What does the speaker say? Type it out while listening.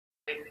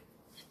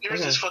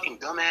There's this fucking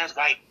dumbass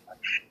guy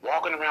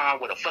walking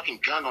around with a fucking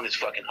gun on his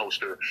fucking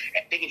holster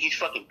and thinking he's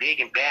fucking big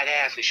and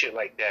badass and shit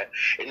like that.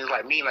 And it's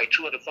like me and like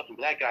two other fucking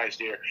black guys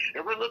there.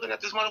 And we're looking at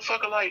this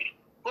motherfucker like,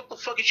 what the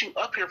fuck is you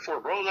up here for,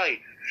 bro? Like,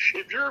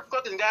 if you're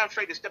fucking that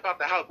afraid to step out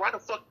the house, why the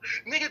fuck,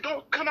 nigga,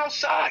 don't come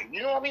outside?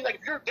 You know what I mean? Like,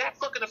 if you're that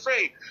fucking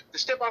afraid to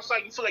step outside,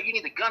 you feel like you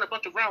need to gun a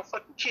bunch of round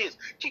fucking kids.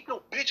 Keep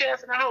your bitch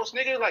ass in the house,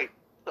 nigga. Like,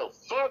 the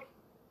fuck?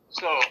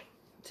 So,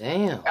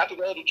 damn. After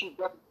the other two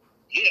brothers,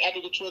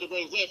 after the two other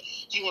brothers left,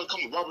 he wanted to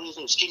come and rub his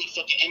little skinny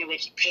fucking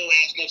anorexic pale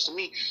ass next to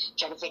me,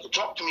 trying to fucking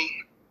talk to me.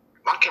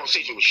 My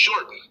conversation was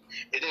short,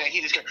 and then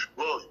he just kept,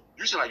 well,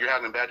 you seem like you're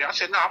having a bad day. I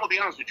said, no, I'm going to be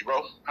honest with you,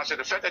 bro. I said,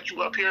 the fact that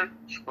you up here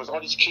with all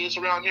these kids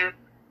around here,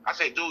 I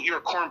said, dude, you're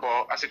a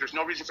cornball. I said, there's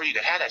no reason for you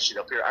to have that shit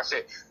up here. I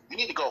said, you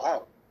need to go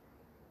home.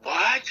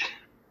 What?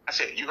 I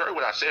said, you heard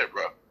what I said,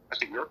 bro. I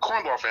said, you're a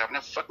cornball for having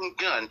a fucking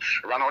gun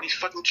around all these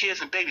fucking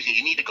kids and babies, and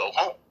you need to go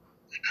home.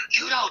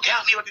 You don't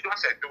tell me what to do. I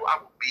said, dude, I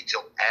will beat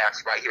your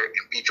ass right here and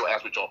beat your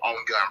ass with your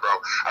own gun, bro.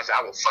 I said,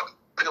 I will fucking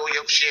pill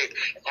your shit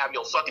and have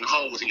your fucking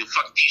hoes and your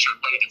fucking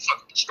t-shirt playing and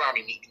fucking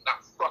describing me. Do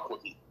not fuck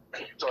with me.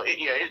 So,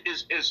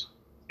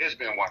 it's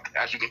been one,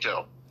 as you can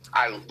tell.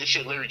 This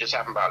shit literally just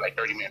happened about like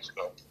 30 minutes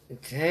ago.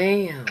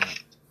 Damn.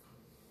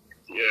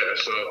 Yeah,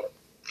 so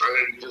I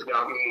literally just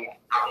got home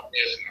out of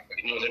this.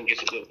 You know, let me get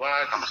some good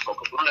vibes. I'm gonna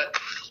smoke a blunt,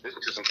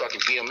 listen to some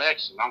fucking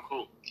DMX, and I'm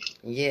cool.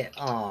 Yeah,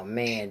 oh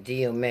man,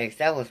 DMX,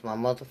 that was my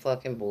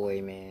motherfucking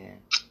boy,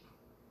 man.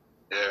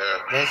 Yeah.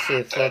 That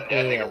shit fucked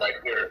that me nigga up. right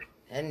there.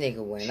 That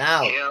nigga went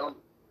out.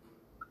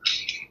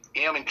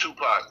 Him and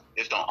Tupac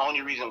is the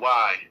only reason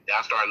why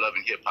I started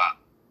loving hip hop.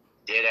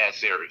 Dead ass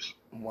serious.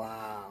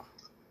 Wow.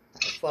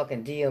 That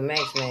fucking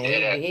DMX,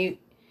 man,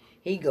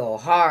 he go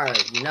hard,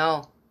 you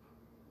know?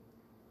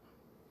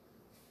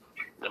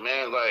 The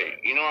man, like,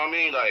 you know what I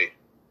mean? Like,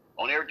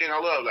 on everything I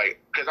love, like,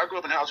 because I grew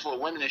up in a house full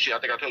of women and shit. I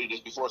think I told you this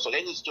before. So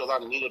they listen to a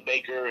lot of Nita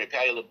Baker and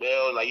Patti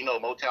LaBelle, like, you know,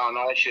 Motown and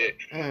all that shit.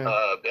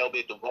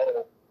 Velvet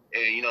DeVoe.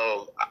 And, you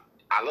know,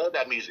 I love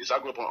that music. So I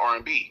grew up on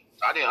R&B.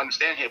 I didn't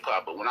understand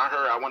hip-hop. But when I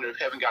heard I Wonder If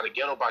Heaven Got a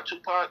Ghetto by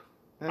Tupac,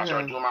 I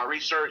started doing my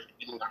research.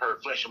 I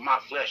heard flesh of my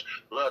flesh,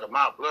 blood of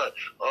my blood.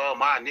 Oh,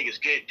 my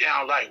niggas get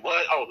down like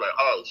what? I was like,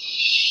 oh,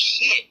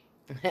 shit.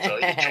 So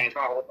it just changed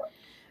my whole life.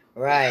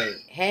 Right.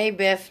 Hey,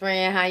 best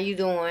friend, how you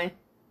doing?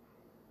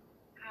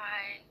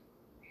 I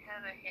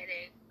have a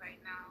headache right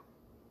now.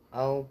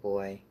 Oh,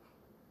 boy.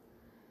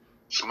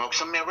 Smoke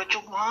some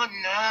marijuana.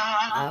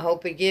 I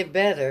hope it get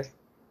better.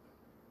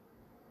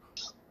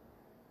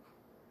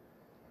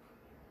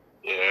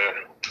 Yeah.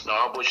 No,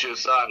 all bullshit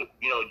aside,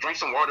 you know, drink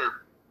some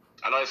water.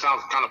 I know it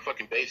sounds kind of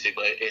fucking basic,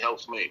 but it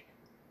helps me.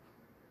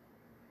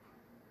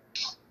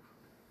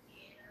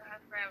 Yeah, I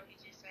probably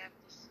just have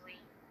to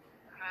sleep.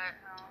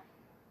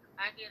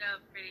 I get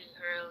up pretty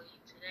early.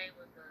 Today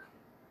was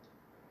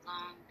a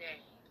long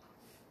day.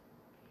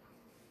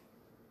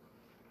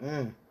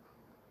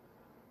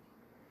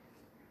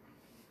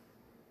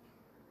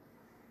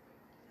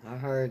 I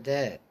heard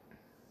that.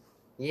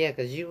 Yeah,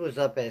 'cause you was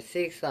up at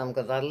 6 something,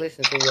 'cause I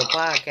listened to your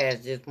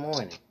podcast this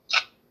morning.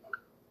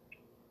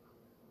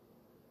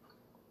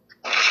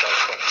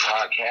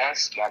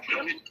 Podcast?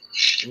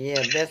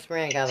 Yeah, best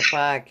friend got a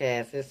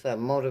podcast. It's a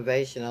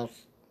motivational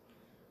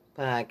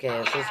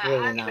podcast. It's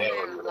really nice. I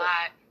spend a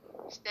lot.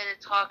 Instead of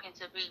talking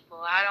to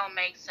people, I don't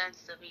make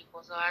sense to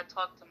people, so I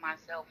talk to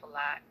myself a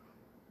lot.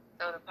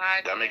 So the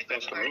podcast that makes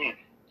sense to me.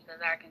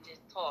 Because I can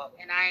just talk,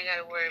 and I ain't got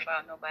to worry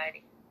about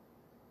nobody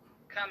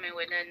coming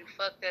with nothing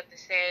fucked up to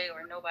say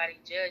or nobody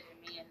judging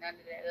me and none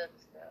of that other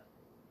stuff.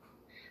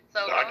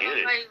 So don't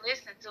nobody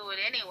listen to it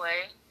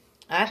anyway.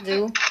 I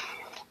do.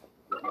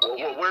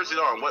 Well, where's it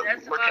on? Where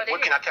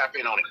can I tap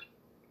in on it?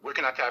 Where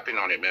can I tap in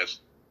on it, miss?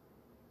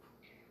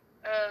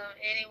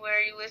 Anywhere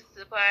you listen to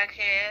the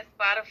podcast,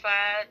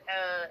 Spotify,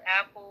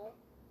 Apple,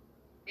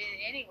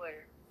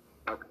 anywhere.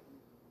 Okay.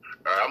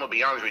 I'm gonna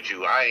be honest with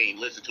you. I ain't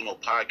listened to no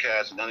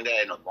podcast, none of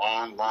that in a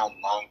long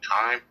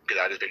time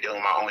because I just been dealing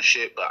with my own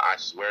shit. But I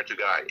swear to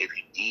God, if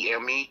you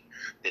DM me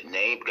the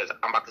name, because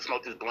I'm about to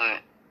smoke this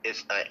blunt,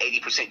 it's an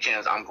 80%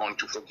 chance I'm going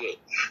to forget.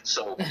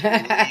 So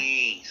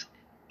please.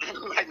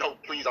 I know,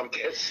 please, I'm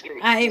dead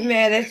serious. I ain't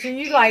mad at you.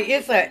 You like,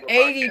 it's a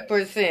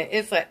 80%.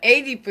 It's a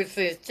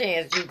 80%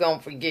 chance you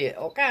gonna forget,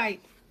 okay?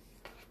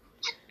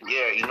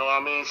 Yeah, you know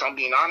what I mean? So I'm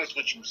being honest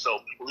with you. So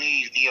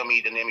please DM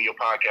me the name of your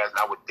podcast, and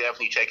I would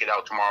definitely check it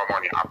out tomorrow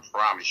morning. I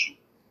promise you.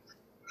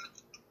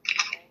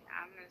 Okay,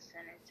 I'm going to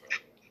send it to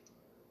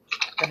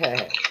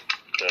you.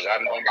 Because I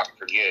know I'm about to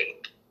forget.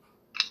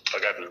 I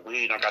got this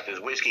weed, I got this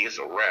whiskey, it's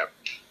a wrap.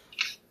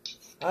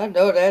 I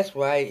know that's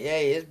right.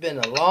 Hey, it's been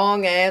a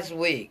long-ass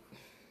week.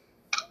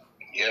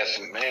 Yes,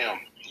 ma'am.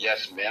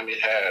 Yes, ma'am,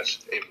 it has.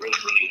 It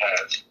really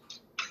has.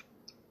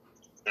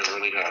 It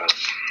really has.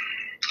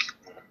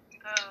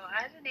 Oh,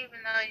 I didn't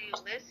even know you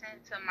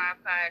listened to my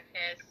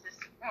podcast this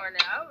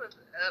morning. I was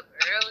up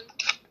early.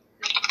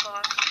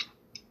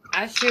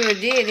 I sure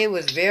did. It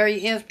was very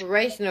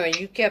inspirational, and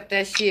you kept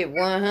that shit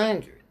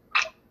 100.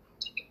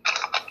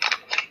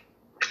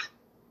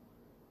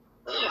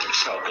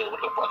 So good.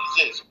 What the fuck is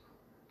this?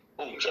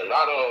 Oh,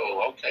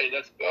 gelato. Okay,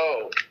 let's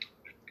go.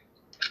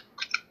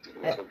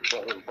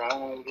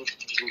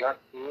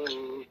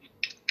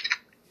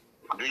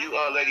 Do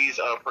you ladies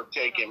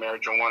partake in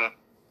marijuana?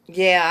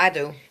 Yeah, I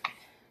do.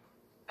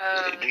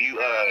 Do you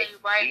right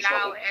do you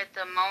now smoke? at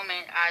the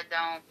moment I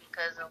don't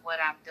because of what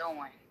I'm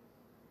doing.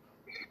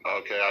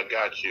 Okay, I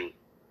got you.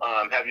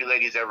 Have you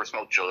ladies ever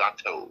smoked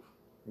gelato?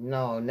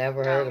 No,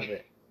 never heard of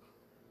it.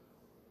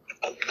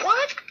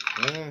 What?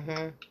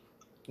 Mm-hmm.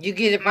 You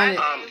get it My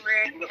from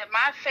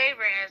my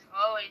favorite has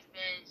always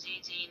been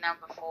GG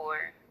number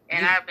 4,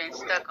 and I've been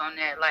stuck on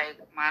that like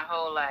my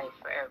whole life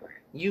forever.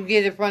 You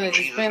get it from the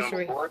Jesus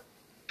dispensary? number 4?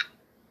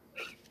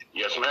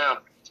 Yes, ma'am.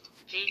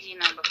 GG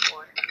number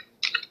 4.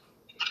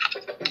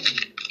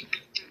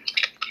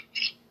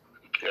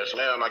 Yes,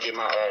 ma'am. I get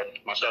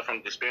my stuff from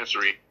the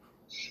dispensary.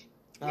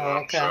 Oh,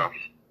 okay. So,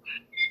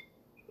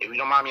 if you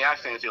don't mind me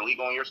asking, is it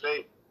legal in your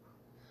state?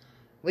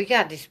 We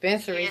got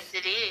dispensaries.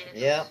 Yes, it is.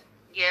 Yep.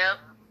 Yep,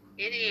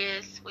 it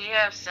is. We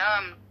have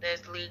some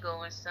that's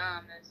legal and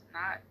some that's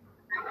not.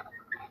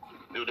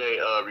 Do they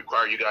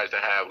require you guys to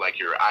have like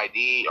your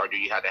ID, or do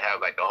you have to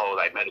have like the whole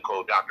like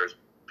medical doctor's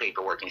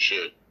paperwork and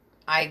shit?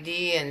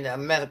 ID and a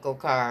medical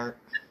card.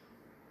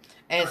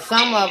 And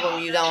some of them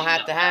you don't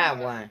have to have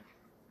one.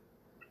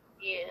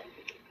 Yeah.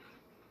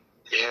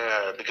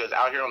 Yeah, because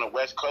out here on the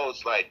West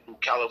Coast, like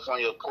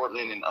California,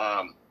 Portland, and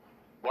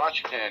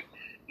Washington,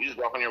 you just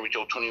walk in there with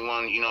your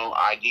 21,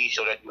 ID,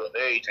 show that you're of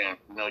age, and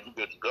you're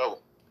good to go.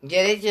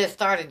 Yeah, they just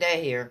started that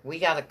here. We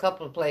got a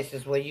couple of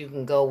places where you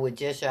can go with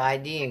just your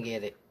ID and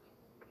get it.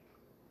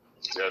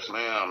 Yes,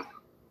 ma'am.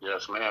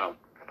 Yes, ma'am.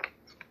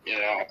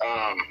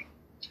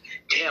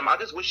 Damn, I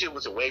just wish it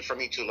was a way for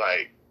me to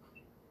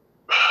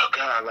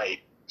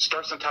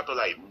start some type of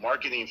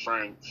marketing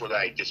firm for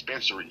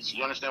dispensaries.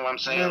 You understand what I'm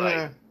saying?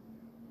 Mm-hmm.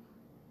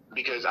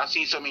 Because I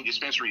see so many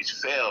dispensaries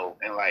fail,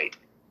 and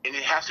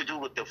it has to do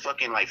with the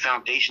fucking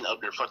foundation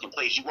of their fucking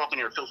place. You walk in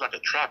there, it feels like a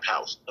trap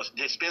house.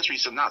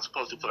 Dispensaries are not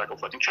supposed to feel like a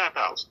fucking trap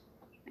house.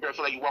 You better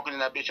feel like you walking in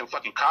that bitch in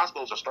fucking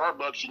Costco's or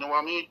Starbucks. You know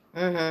what I mean?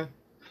 Mm-hmm.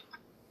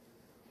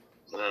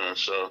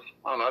 So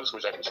I don't know. I just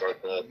wish I could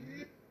start that.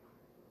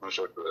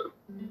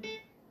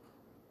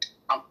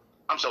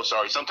 I'm so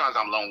sorry. Sometimes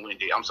I'm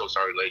long-winded. I'm so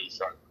sorry, ladies.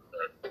 Sorry.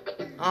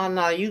 Oh,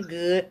 no, you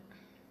good.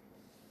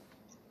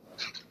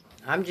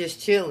 I'm just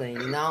chilling,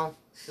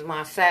 This is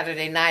my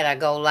Saturday night. I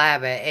go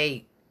live at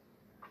 8.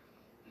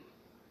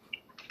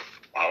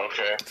 Oh,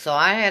 okay. So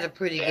I had a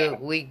pretty good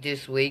week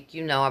this week.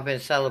 I've been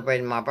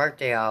celebrating my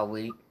birthday all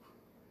week.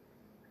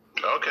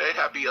 Okay.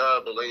 Happy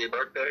belated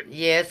birthday.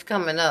 Yeah, it's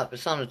coming up.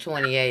 It's on the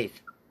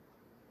 28th.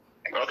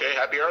 Okay.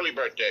 Happy early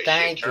birthday.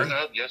 Thank you. Turn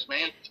up. Yes,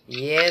 ma'am.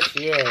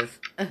 Yes.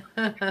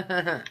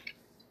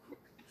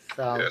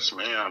 So. Yes,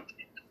 ma'am.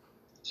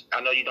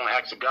 I know you don't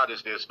ask the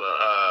goddess this,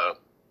 but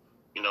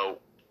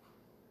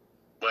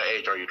what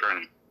age are you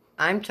turning?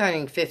 I'm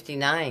turning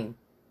 59.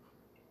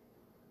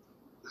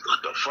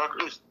 What the fuck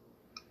is?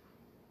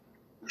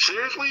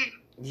 Seriously?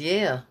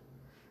 Yeah.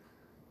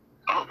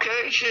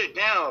 Okay, shit,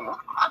 damn.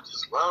 I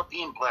just love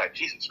being black.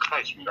 Jesus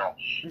Christ, I love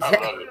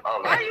it.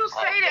 Why you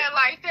say that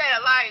like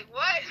that? Like,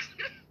 what?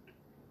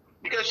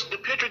 Because the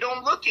picture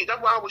don't look it.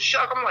 That's why I was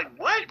shocked. I'm like,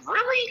 what?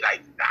 Really? Nah.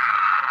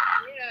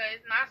 Yeah,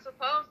 it's not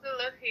supposed to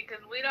look it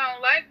because we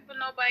don't like for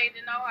nobody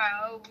to know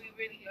how old we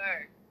really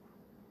are.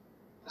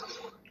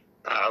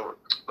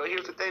 But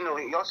here's the thing, though.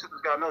 Y'all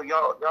sisters gotta know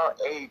y'all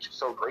age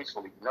so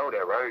gracefully. You know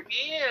that, right?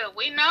 Yeah,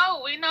 we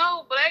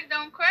know. Black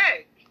don't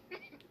crack.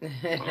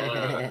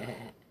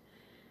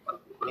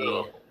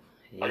 Yeah.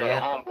 I got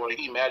a homeboy.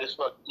 He mad as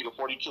fuck. He's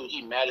 42.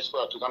 He mad as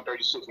fuck because I'm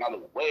 36 and I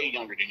look way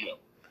younger than him.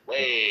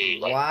 Way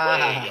younger.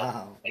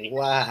 Wow.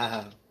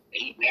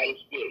 He mad as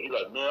shit. He's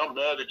like, man, I'm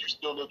mad that you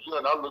still look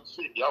young. I look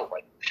 50. I was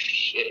like,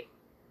 shit.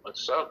 That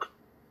suck.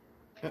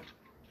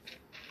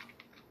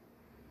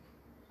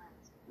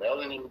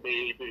 Melanin,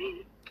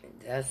 baby.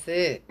 That's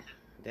it.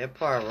 That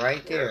part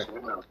right there.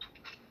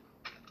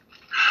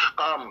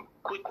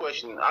 Quick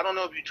question. I don't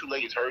know if you two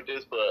ladies heard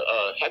this, but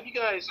have you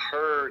guys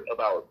heard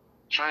about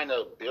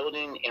China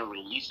building and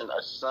releasing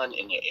a sun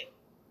in the air?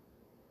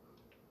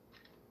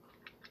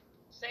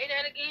 Say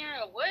that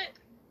again, or what?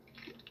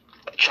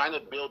 China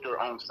built their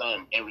own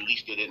sun and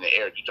released it in the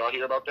air. Did y'all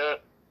hear about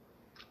that?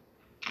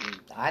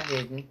 I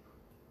didn't.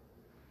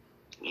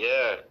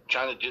 Yeah,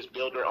 China just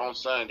built their own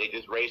sun. They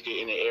just raised it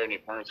in the air and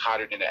it burns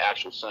hotter than the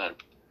actual sun.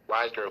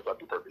 Why is there a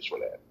fucking purpose for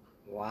that?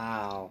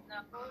 Wow.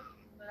 No,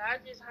 but I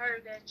just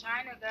heard that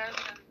China got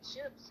some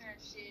chips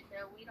and shit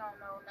that we don't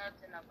know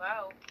nothing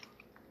about.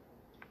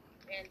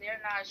 And they're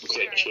not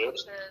sharing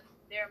because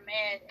they're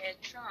mad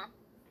at Trump.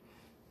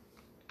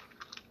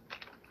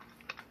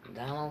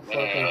 Donald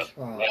fucking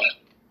Trump.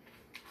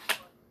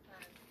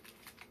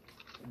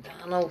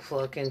 Donald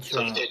fucking Trump.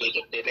 So you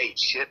said they made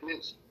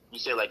shipments? You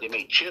said they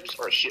made chips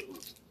or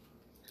shipments?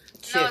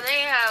 Chips. No,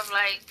 they have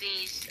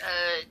these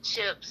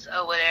chips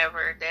or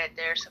whatever that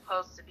they're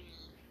supposed to be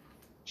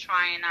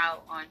trying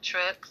out on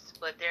trucks,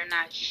 but they're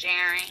not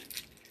sharing.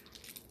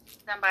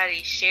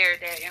 Somebody shared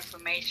that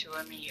information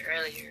with me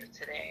earlier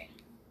today.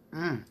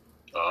 Mm.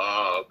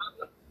 Oh,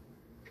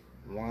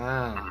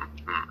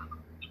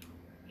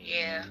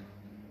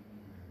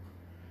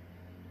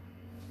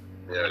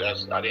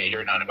 I didn't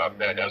hear nothing about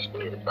that. That's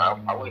weird.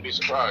 I wouldn't be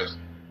surprised.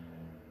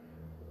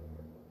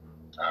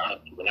 I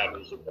would not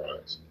be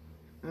surprised.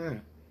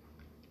 Mm.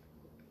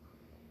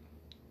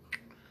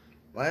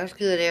 Well, that's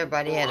good.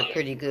 Everybody had a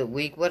pretty good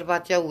week. What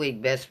about your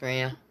week, best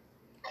friend?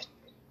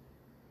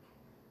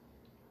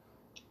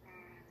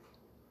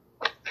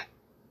 I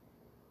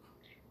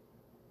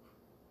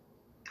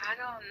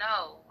don't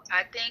know.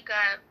 I think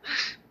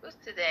what's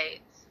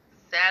today?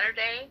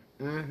 Saturday?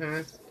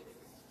 Mm-hmm.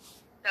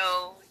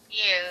 So,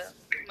 yeah,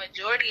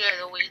 majority of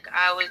the week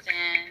I was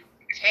in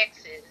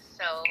Texas.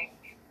 So,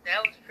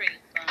 that was pretty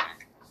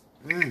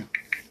fun.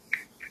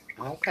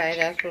 Okay,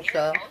 that's what's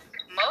up.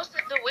 Most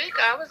of the week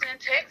I was in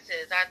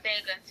Texas. I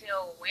think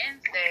until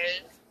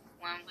Wednesday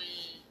when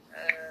we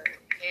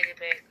headed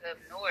back up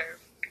north.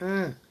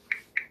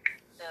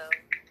 So.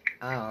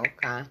 Oh,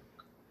 okay.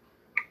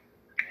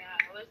 Yeah,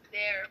 I was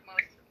there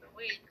most of the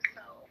week,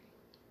 so.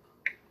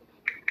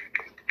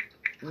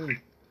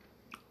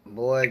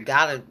 Boy,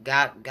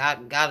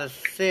 gotta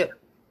sip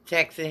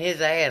texting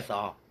his ass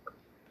off.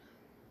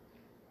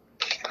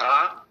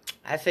 Huh?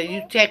 I said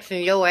you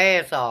texting your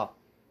ass off.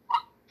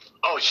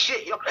 Oh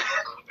shit! Yo.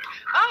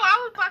 I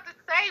was about to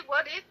say,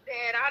 what is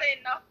that? I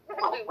didn't know.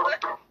 What?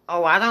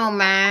 Oh, I don't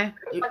mind.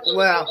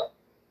 Well,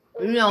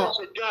 you know,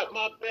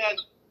 My bad.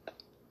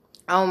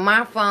 on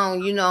my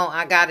phone, you know,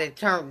 I got it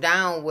turned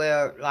down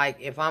where, like,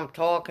 if I'm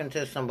talking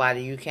to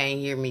somebody, you can't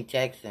hear me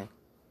texting.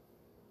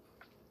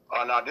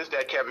 Oh no, this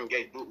that Kevin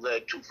Gates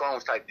bootleg 2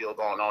 phones type deal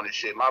going on and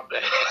shit. My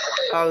bad.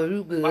 Oh,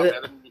 you good? My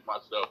bad. Let me mute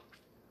myself.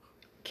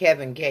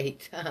 Kevin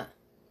Gates.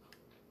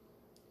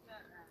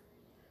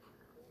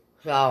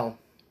 So,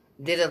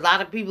 did a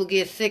lot of people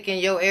get sick in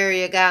your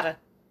area, Gotta?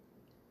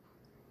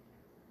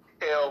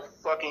 Hell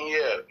fucking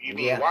yeah. You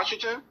mean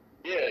Washington?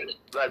 Yeah.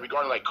 Like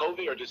regarding like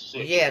COVID or just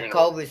sick? Yeah,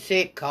 COVID,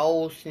 sick,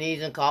 cold,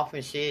 sneezing,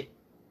 coughing, shit.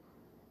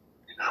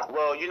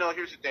 Well, you know,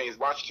 here's the thing. Is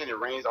Washington, it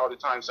rains all the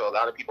time, so a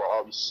lot of people are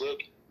always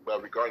sick.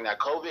 But regarding that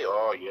COVID,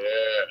 oh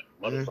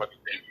yeah, motherfucking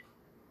thing.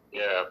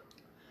 Yeah.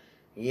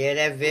 Yeah,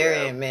 that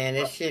variant, man,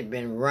 that shit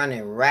been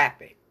running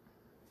rapid.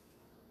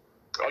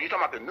 Oh, you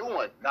talking about the new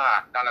one?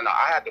 Nah.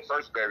 I had the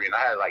first variant. I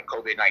had like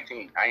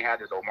COVID-19. I ain't had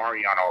this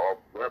Omarion or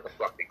whatever the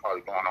fuck they call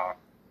it going on.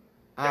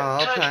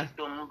 Oh, okay.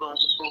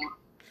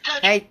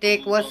 Hey,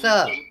 Thick, what's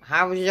up?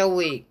 How was your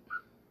week?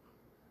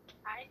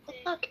 Hi,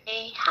 Thick.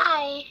 Okay,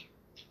 hi.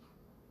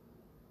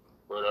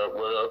 What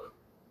up?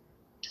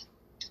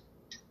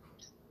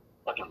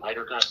 Fucking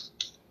lighter gun.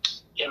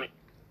 Damn it.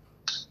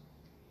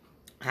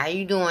 How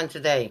you doing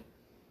today?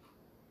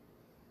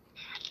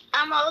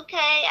 I'm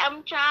okay.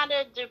 I'm trying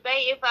to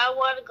debate if I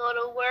want to go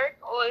to work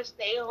or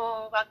stay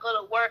home. If I go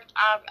to work,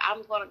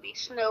 I'm going to be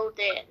snowed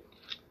in.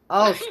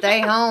 Oh,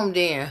 stay home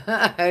then.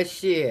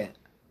 Shit.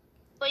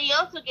 But you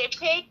also get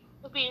paid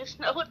for being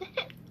snowed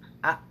in.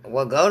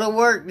 Well, go to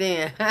work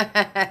then.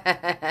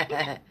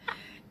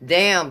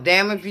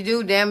 Damn if you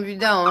do, damn if you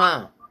don't,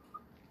 huh?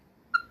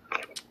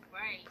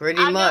 Right.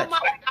 Pretty much. I know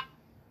my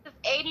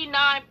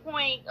 89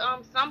 point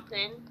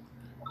something.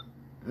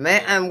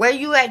 Man, and where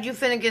you at? You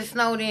finna get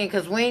snowed in?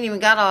 Because we ain't even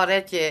got all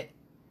that yet.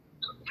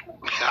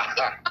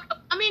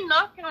 I'm in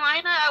North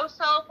Carolina. I was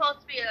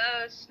supposed to be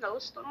a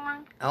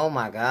snowstorm. Oh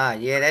my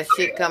God. Yeah, that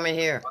shit coming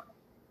here.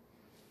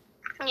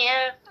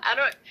 Yeah, I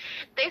don't.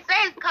 They say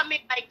it's coming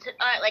like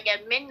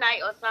at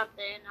midnight or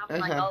something. I'm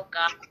like, oh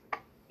God.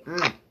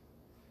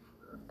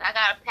 I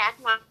gotta pack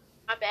my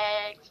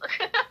bags.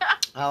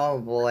 Oh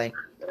boy.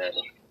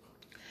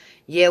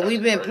 Yeah,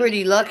 we've been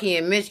pretty lucky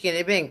in Michigan.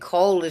 It's been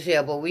cold as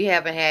hell, but we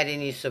haven't had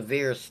any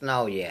severe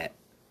snow yet.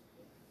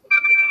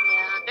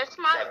 Yeah, that's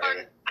my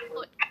first.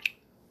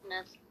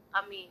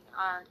 I mean,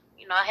 I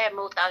had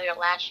moved out here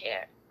last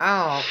year.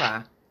 Oh,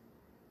 okay.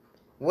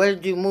 Where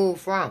did you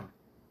move from?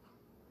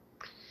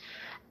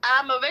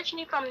 I'm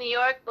originally from New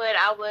York, but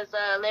I was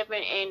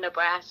living in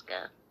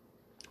Nebraska.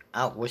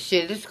 Oh, well,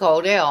 shit, it's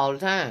cold there all the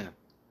time.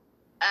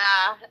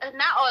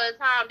 Not all the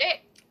time.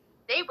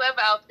 They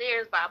weather out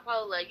there is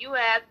bipolar. You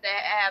have to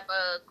have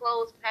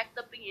clothes packed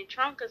up in your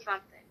trunk or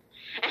something.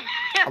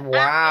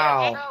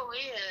 Wow. So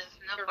is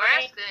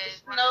Nebraska is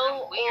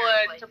snow or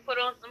places. To put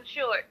on some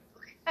shorts.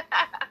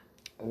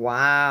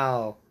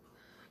 Wow.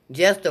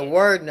 Just the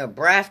word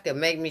Nebraska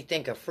make me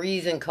think of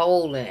freezing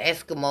cold and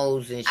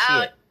Eskimos and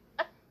shit.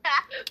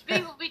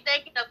 People be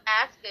thinking of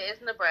Alaska.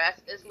 It's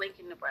Nebraska. It's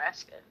Lincoln,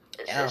 Nebraska.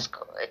 It's just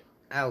cold.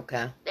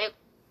 Okay. It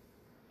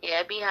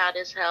be hot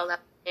as hell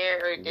out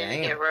there, and then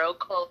it get real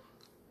cold.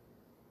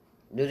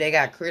 Do they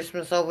got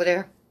Christmas over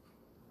there?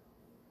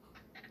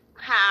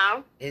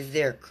 How? Is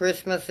there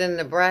Christmas in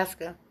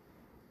Nebraska?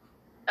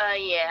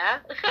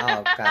 Yeah. Oh,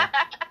 okay.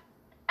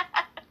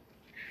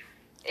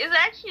 It's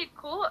actually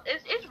cool.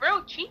 It's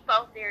real cheap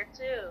out there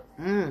too.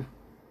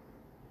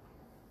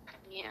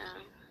 Yeah.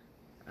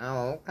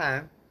 Oh,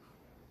 okay.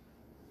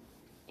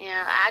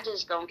 Yeah, I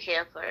just don't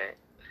care for it.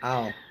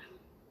 Oh.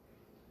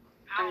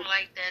 I don't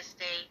like that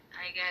state.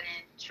 I got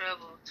in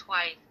trouble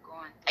twice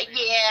going through it.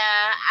 Yeah,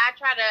 I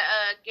try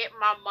to get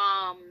my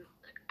mom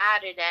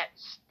out of that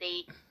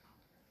state.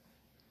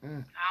 I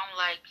don't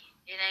like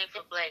it. It ain't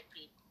for black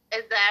people.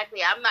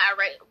 Exactly. I'm not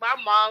right. My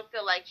mom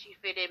feel like she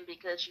fit in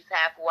because she's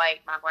half white.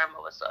 My grandma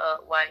was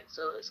white,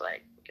 so it's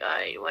like,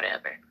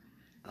 whatever.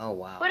 Oh,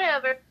 wow.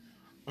 Whatever.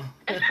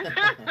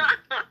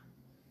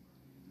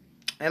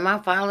 Am I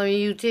following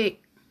you,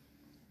 Tick?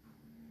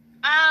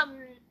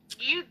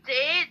 You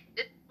did.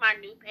 It's my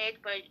new page,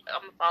 but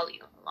I'm gonna follow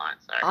you on.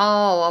 Sorry.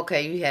 Oh,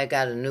 okay. You had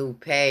got a new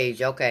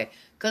page. Okay.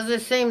 Because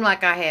it seemed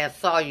like I had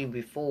saw you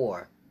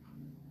before.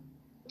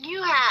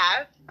 You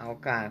have.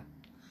 Okay.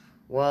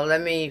 Well,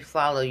 let me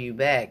follow you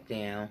back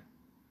then.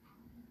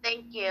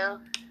 Thank you.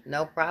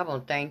 No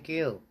problem. Thank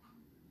you.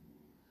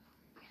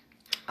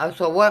 Oh,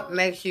 so what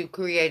makes you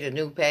create a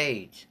new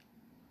page?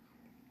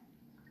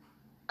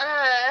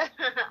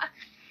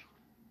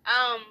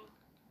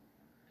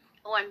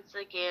 Once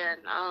again,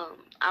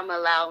 I'm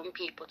allowing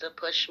people to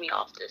push me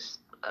off this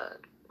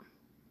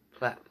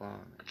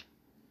Platform.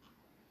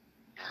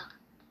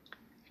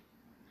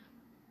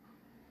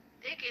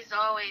 Dick is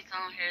always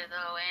on here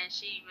though, and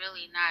she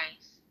really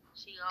nice.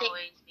 She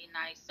always be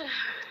nice.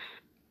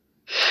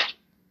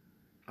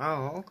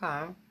 Oh,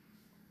 okay.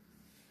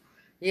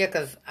 Yeah,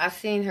 'cause I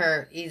seen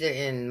her either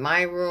in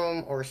my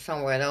room or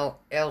somewhere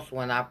else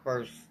when I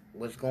first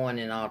was going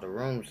in all the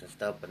rooms and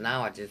stuff, but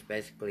now I just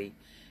basically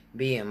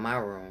be in my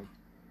room.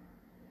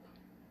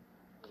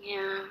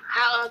 Yeah.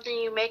 How often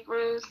you make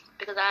rooms?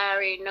 Because I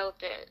already know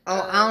that. Oh,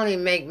 I only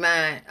make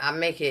mine. I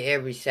make it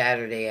every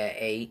Saturday at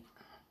 8.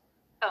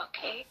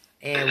 Okay.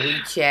 And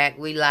we chat.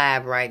 We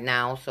live right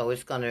now, so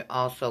it's going to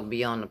also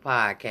be on the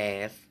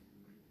podcast.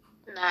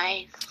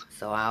 Nice.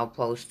 So I'll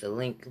post the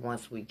link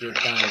once we get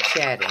done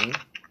chatting.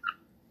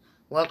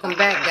 Welcome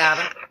back,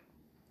 Gotta.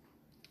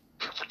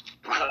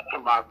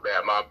 My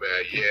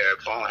bad. Yeah,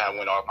 phone had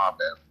went off, my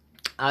bad.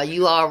 Are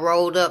you all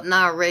rolled up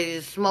now, ready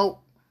to smoke?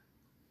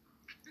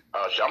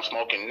 Shit, I'm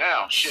smoking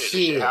now.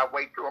 Shit.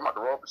 Halfway through, I'm about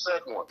to roll up the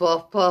second one.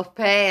 Puff,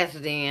 pass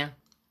then.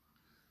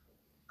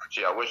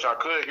 Shit, I wish I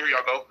could. Here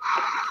y'all go.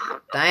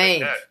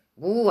 Thanks.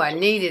 Ooh, I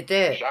needed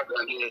that.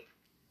 Shotgun did.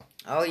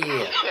 Oh,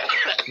 yeah.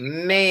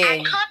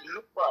 Man.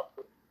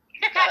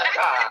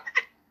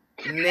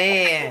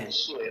 Man.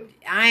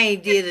 I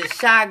ain't did a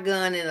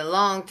shotgun in a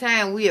long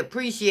time. We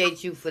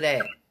appreciate you for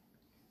that.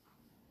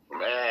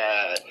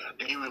 Man,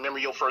 do you remember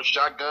your first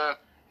shotgun?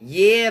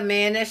 Yeah,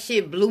 man. That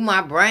shit blew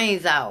my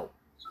brains out.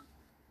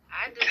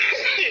 I do.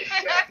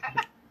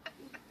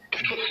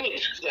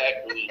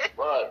 Exactly.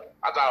 But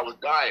I thought I was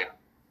dying.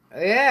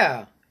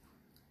 Yeah.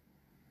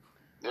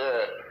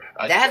 Yeah.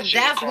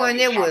 That's when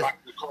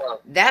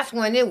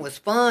it was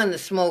fun to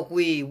smoke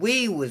weed.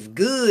 Weed was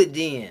good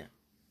then.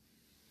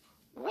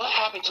 What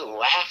happened to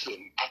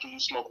laughing after you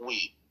smoke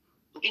weed?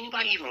 Do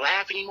anybody even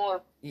laugh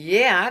anymore?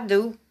 Yeah, I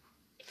do.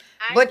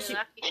 But you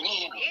know,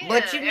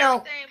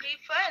 everything be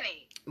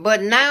funny.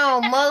 But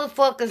now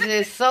motherfuckers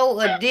is so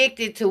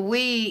addicted to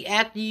weed.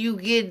 After you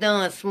get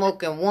done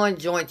smoking one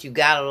joint, you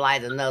gotta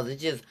light another.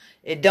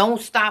 It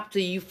don't stop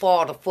till you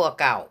fall the fuck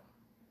out.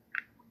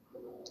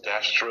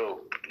 That's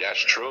true.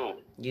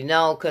 You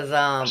know, 'cause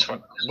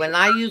when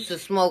I used to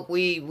smoke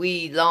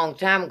weed long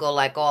time ago,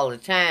 like all the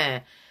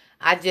time,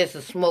 I just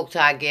smoke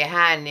till I get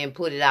high and then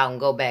put it out and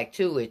go back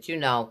to it, you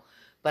know.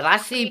 But I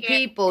see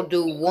people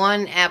do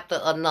one after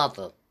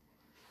another.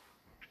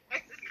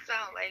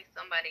 Sound like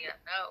somebody I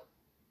know.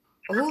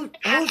 Who's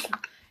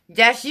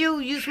that's you?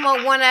 You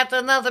smoke one after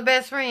another,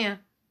 best friend?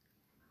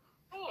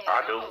 Oh,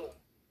 I do. No.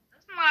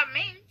 That's not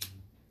me.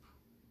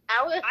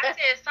 I said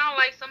it sound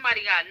like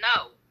somebody I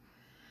know.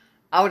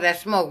 Oh, that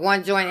smoke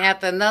one joint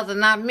after another?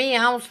 Not me.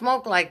 I don't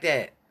smoke like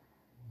that.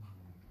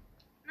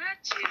 Not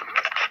you.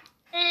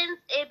 And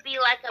it'd be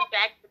like a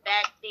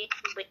back-to-back thing,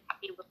 but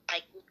it was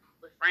like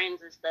with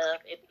friends and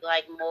stuff. It'd be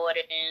like more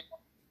than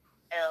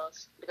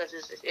else because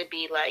it'd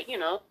be like, you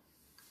know,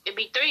 it'd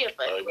be 3 of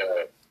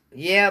us.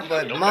 Yeah,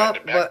 but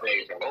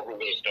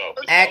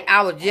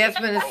I was just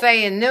gonna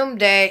say in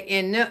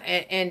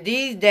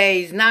these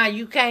days now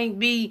you can't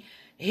be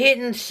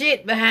hitting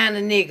shit behind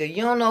a nigga.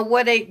 You don't know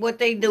what they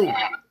do.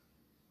 Yeah.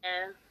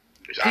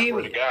 I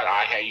swear to God,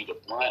 I hand you the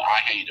blunt,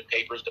 I hand you the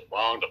papers, the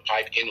bong, the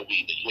pipe, and the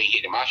weed. You ain't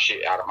hitting my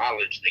shit out of my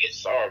lips, nigga.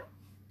 Sorry.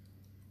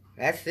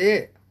 That's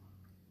it.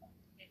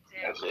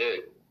 That's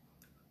it.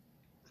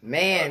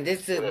 Man,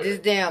 this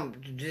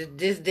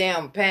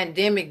damn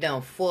pandemic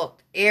done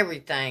fucked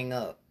everything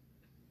up.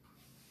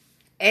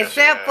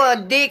 Except for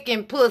dick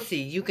and pussy.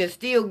 You can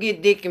still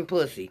get dick and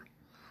pussy.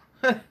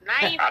 I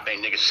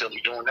think niggas still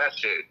be doing that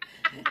shit.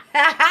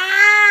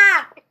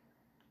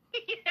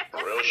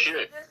 Real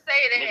shit. Just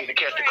say that. Niggas to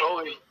catch the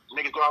COVID,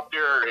 niggas go out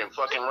there and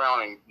fucking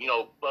around and, you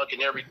know,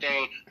 fucking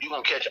everything. You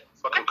gonna catch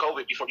fucking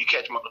COVID before you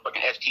catch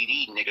motherfucking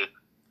STD, nigga.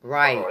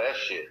 Right. Oh, that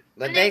shit.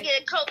 But Like,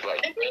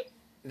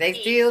 they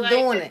still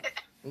doing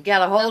it. You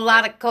got a whole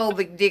lot of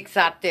COVID dicks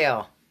out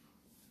there.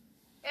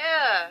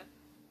 Yeah.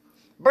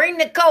 Bring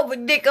the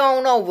COVID dick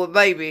on over,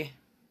 baby.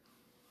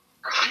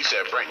 You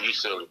said, Brent, you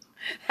silly.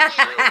 I'm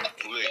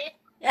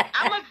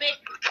a big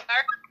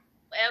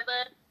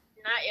whatever.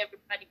 Not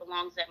everybody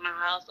belongs at my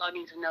house. So I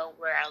need to know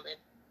where I live.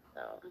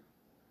 So.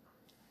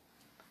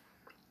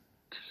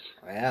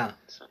 Yeah.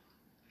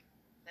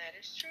 That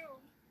is true.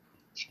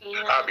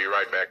 Yeah. I'll be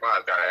right back.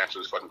 I gotta answer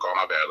this fucking call.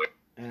 My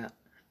bad.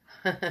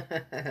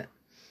 Yeah.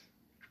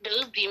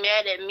 Dudes be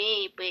mad at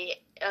me, but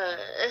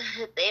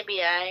they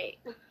be alright.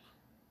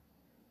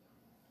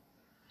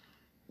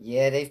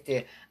 Yeah, they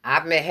still.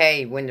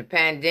 Hey, when the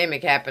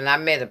pandemic happened, I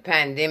met a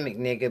pandemic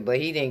nigga, but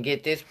he didn't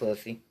get this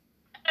pussy.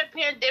 A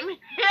pandemic.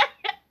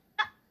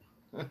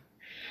 How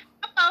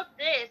about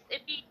this?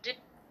 If you do,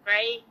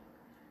 right?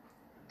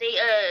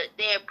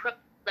 They approach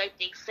like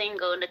they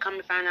single, and they come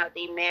to find out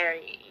they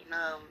married.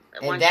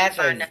 And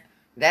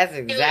that's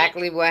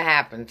exactly what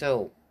happened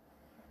too.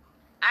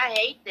 I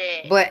hate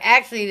that. But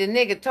actually, the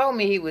nigga told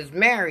me he was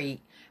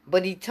married,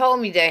 but he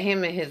told me that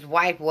him and his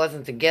wife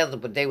wasn't together,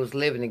 but they was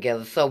living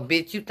together. So,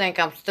 bitch, you think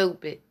I'm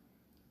stupid?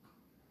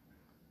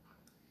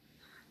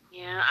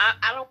 Yeah,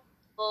 I don't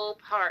full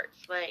parts.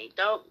 Like,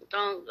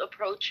 don't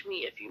approach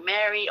me if you're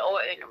married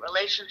or in a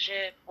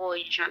relationship or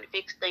you're trying to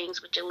fix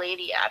things with your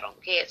lady. I don't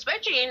care,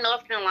 especially in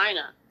North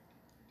Carolina.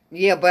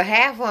 Yeah, but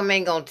half of them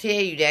ain't gonna tell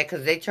you that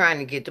because they trying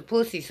to get the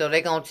pussy. So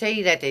they gonna tell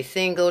you that they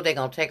single. They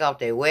gonna take off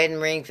their wedding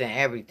rings and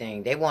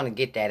everything. They want to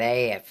get that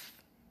ass.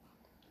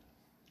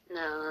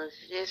 No,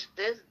 it's just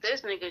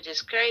this nigga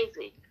just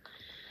crazy.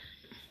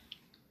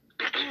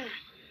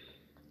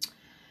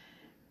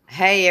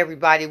 Hey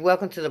everybody,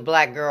 welcome to the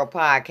Black Girl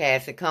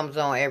Podcast. It comes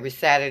on every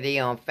Saturday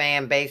on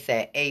Fanbase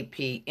at 8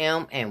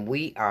 p.m. and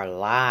we are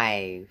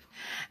live.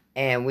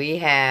 And we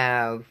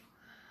have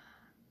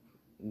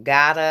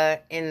Gotta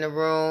in the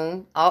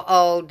room.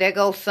 There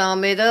goes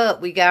Sum It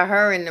Up. We got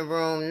her in the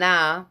room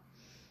now.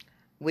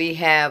 We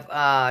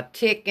have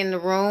Tick in the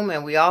room,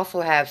 and we also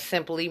have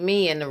Simply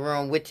Me in the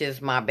room, which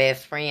is my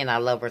best friend. I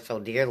love her so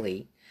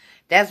dearly.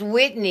 That's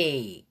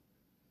Whitney.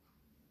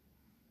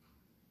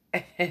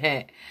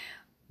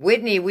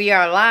 Whitney, we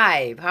are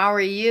live. How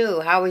are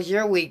you? How was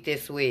your week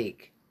this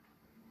week?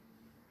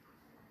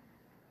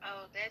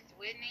 Oh, that's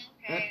Whitney?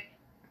 Hey.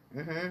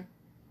 Mm-hmm.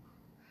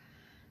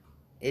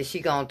 Is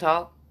she gonna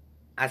talk?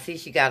 I see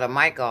she got her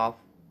mic off.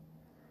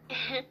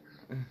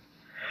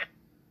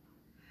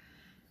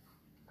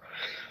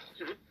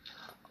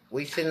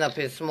 We sitting up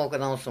here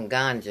smoking on some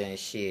ganja and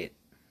shit.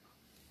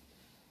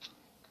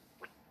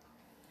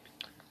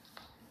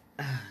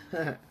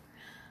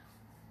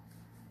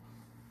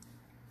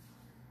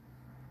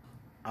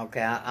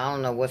 Okay, I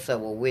don't know what's up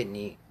with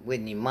Whitney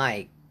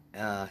mic.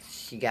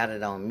 She got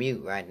it on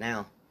mute right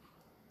now.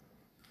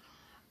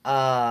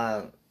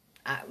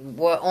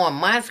 Well, on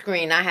my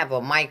screen, I have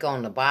a mic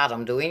on the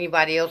bottom. Do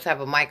anybody else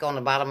have a mic on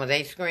the bottom of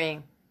their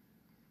screen?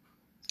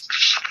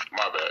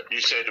 My bad.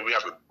 You said that we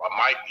have a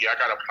mic? Yeah, I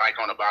got a mic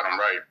on the bottom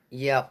right.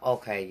 Yep,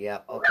 okay. Yeah,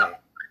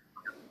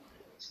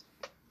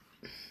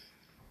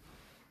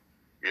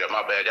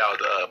 my bad. That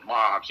was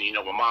moms. You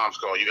know, when moms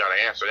call, you got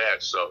to answer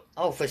that. So.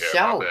 Oh, for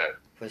sure.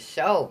 For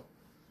sure.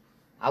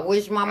 I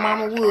wish my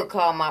mama would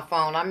call my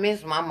phone. I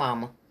miss my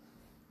mama.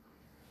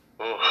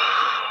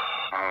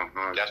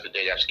 That's the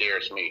day that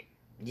scares me.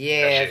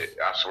 Yeah.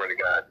 I swear to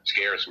God, it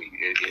scares me.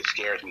 It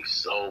scares me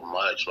so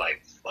much.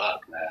 Like,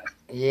 fuck, man.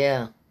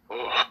 Yeah.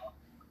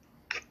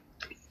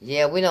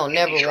 Yeah, we don't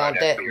never want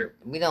that.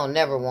 We don't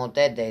never want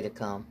that day to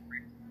come.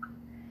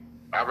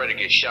 I'd rather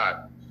get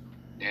shot.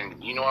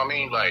 And you know what I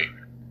mean? Like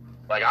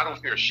I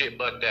don't fear shit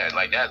but that.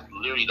 Like, that's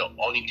literally the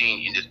only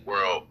thing in this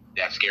world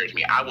that scares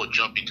me. I will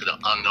jump into the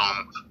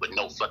unknown with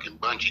no fucking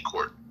bungee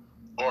cord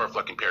or a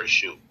fucking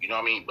parachute. You know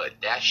what I mean? But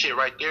that shit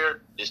right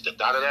there, just the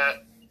thought of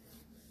that.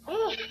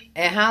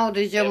 And how old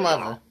is your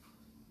mother?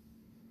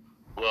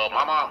 Well,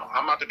 my mom,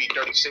 I'm about to be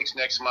 36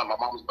 next month. My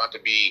mom's about to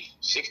be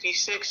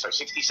 66 or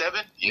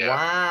 67. Yeah.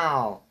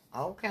 Wow.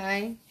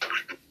 Okay.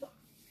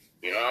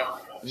 You know?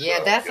 Yeah,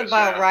 so, that's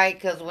about right,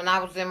 because when I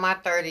was in my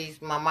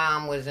 30s, my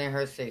mom was in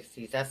her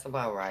 60s. That's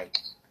about right.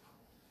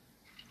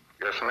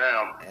 Yes,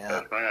 ma'am. Yeah.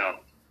 Yes, ma'am.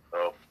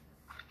 So,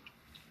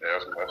 yeah,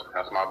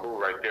 that's my boo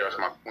right there. That's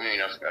my queen.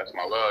 That's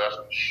my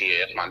love.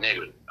 That's my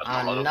nigga. That's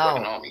my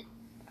motherfucking homie.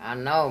 I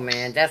know,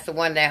 man. That's the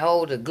one that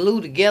hold the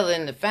glue together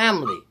in the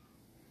family.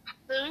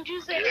 Soon as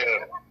you say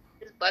that,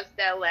 just bust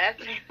out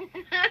laughing.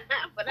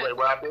 Wait,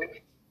 what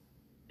happened?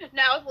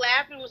 No, I was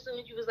laughing as soon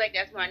as you was like,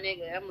 "That's my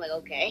nigga." I'm like,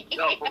 okay.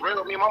 No, for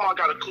real. Me and my mom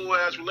got a cool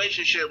ass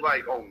relationship.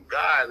 Like, oh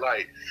God,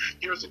 like,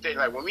 here's the thing.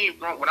 Like, when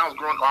I was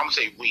growing up, I'm gonna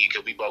say we,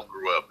 because we both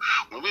grew up.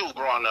 When we were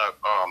growing up,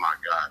 oh my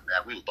God,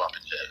 man, we were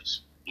bumping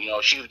heads. You know,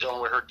 she was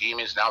dealing with her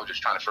demons, and I was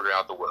just trying to figure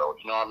out the world.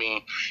 You know what I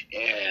mean?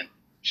 And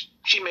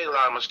she made a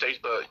lot of mistakes,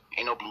 but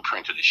ain't no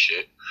blueprint to this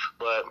shit.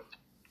 But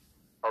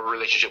our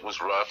relationship was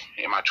rough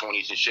in my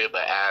 20s and shit.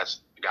 But as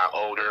got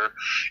older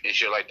and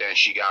shit like that, and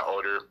she got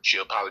older, she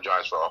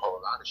apologized for a whole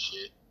lot of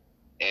shit,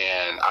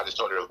 and I just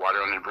told her,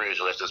 water under the bridge,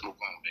 let's just move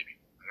on, baby.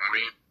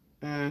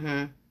 You know what I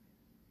mean?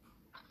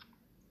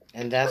 Mm-hmm.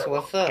 And that's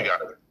what's up.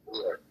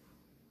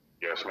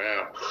 Yes,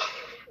 ma'am.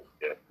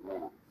 Yeah.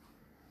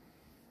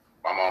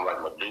 My mom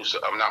like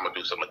Medusa. I'm not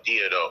Medusa,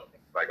 Medea though.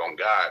 Like, on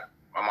God,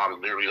 my mom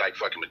literally like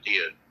fucking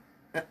Medea.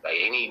 Like,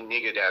 any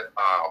nigga that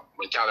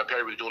when Tyler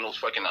Perry was doing those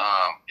fucking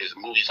his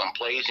movies on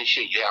plays and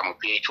shit, you have him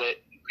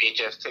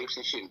VHS tapes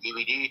and shit and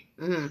DVD.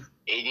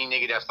 Any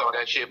nigga that saw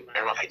that shit,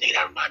 everyone like, nigga,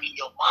 that remind me of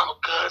your mama,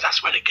 cuz. I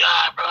swear to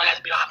God, bro, that's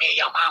behind me and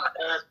your mama,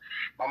 cuz.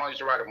 My mom used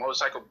to ride a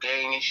motorcycle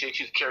gang and shit.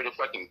 She used to carry the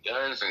fucking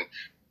guns and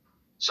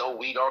sold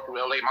weed all through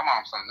LA. My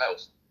mom's something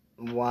else.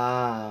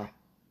 Wow.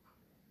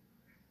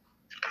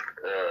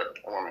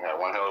 My mom had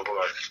one hell of a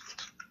life.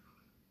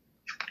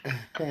 My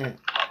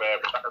bad,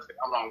 but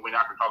I'm long when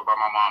I can talk about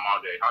my mom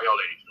all day. How y'all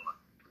ladies doing?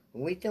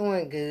 We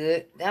doing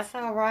good. That's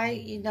all right.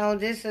 You know,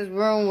 this is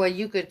room where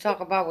you could talk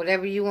about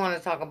whatever you want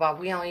to talk about.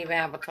 We don't even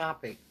have a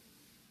topic.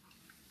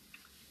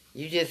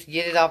 You just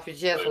get it off your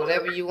chest,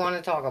 whatever you want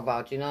to talk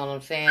about. You know what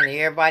I'm saying?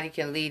 Everybody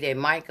can leave their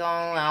mic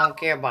on. I don't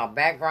care about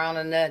background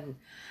or nothing.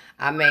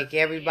 I make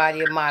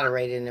everybody a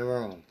moderator in the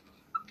room.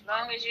 As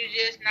long as you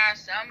just not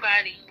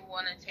somebody who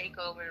want to take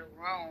over the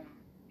room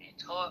and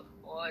talk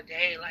all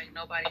day like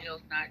nobody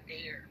else not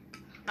there.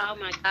 Oh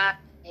my God,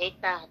 I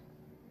hate that.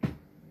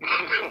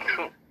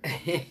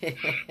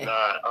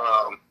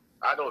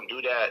 I don't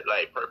do that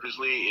like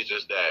purposely. It's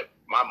just that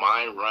my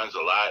mind runs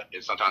a lot,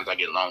 and sometimes I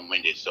get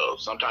long-winded. So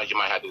sometimes you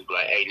might have to be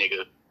like, "Hey,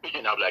 nigga,"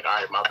 and I'll be like, "All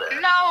right, my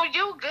bad." No,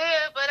 you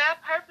good, but I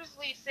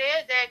purposely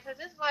said that because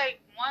it's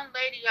like one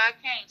lady I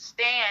can't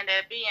stand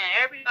that be in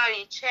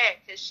everybody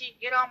chat because she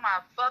get on my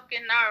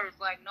fucking nerves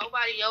like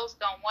nobody else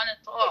don't want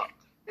to talk.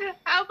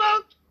 How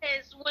about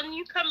this? When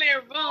you come in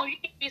a room,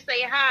 you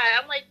say hi.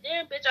 I'm like,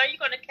 damn, bitch, are you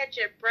going to catch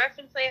your breath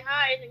and say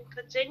hi and then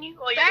continue?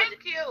 Or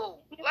Thank you.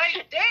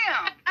 Like,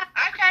 damn.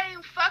 I can't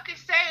even fucking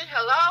say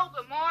hello,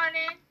 good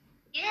morning.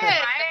 Yeah.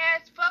 My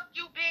ass, fuck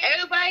you, bitch.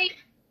 Everybody,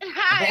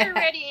 hi,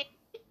 already.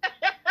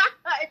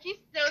 If she's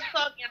still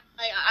talking, I'm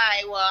like, all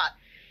right, well,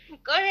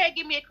 go ahead,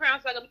 give me a crown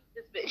so I can beat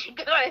this bitch.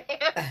 Go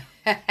ahead.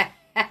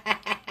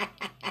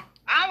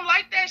 I don't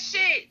like that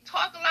shit.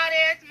 Talk a lot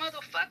ass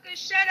motherfucker.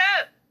 Shut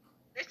up.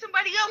 Let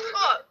somebody else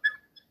talk.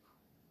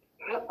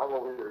 I'm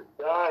over here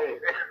dying.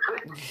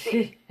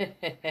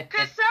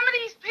 Cause some of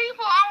these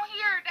people on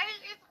here,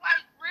 it's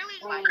like really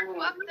like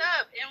fucked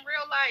up in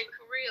real life,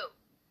 for real.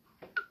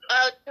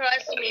 Oh,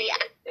 trust me.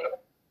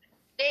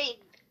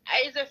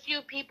 There's a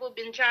few people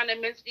been trying to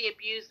mentally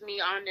abuse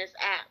me on this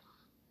app.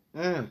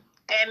 And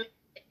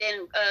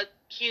then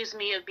accuse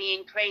me of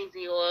being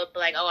crazy or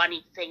like, oh, I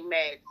need to take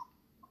meds.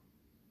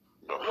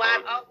 Well,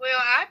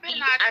 I better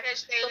not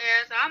catch their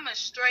ass. I'm a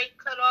straight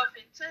cut off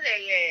into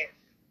their ass.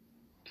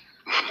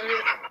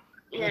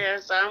 Yeah,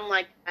 so I'm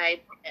like, I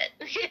bet.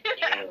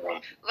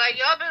 Like,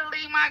 y'all better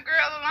leave my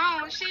girl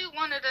alone. She's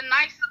one of the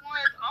nicest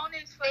ones on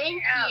this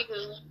fucking app.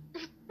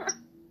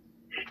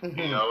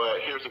 You know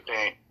what? Here's the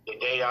thing. The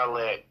day I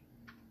let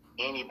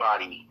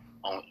anybody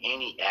on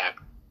any app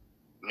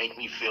make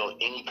me feel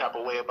any type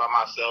of way about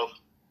myself,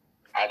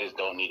 I just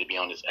don't need to be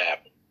on this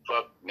app.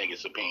 Fuck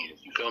niggas'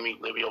 opinions. You feel me?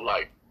 Live your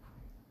life.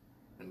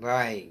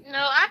 Right. No,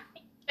 I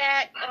think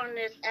back on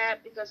this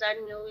app because I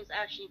know it's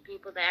actually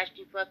people that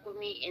actually fuck with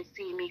me and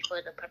see me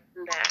for the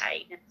person that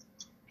I am.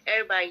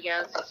 Everybody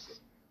else is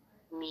just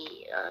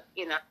me,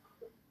 you know.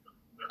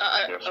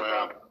 Yes,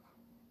 ma'am.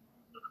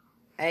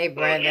 Hey,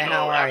 Brandon,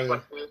 how are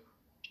you?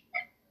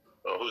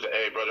 Oh, who's the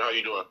hey, brother? How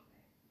you doing?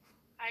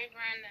 Hi,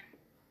 Brandon.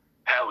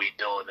 How we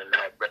doing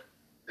tonight, brother?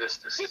 This.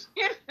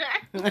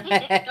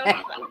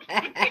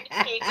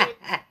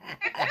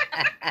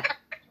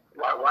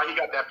 Why he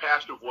got that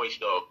pastor voice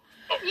though?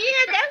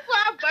 Yeah, that's why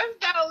I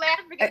burst out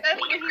laughing because that's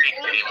what he's doing.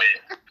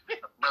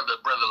 Brother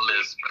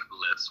Liz,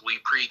 we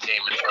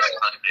pre-gaming for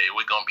Sunday.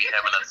 We're gonna be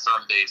having a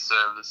Sunday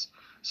service,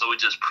 so we're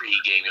just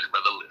pre-gaming,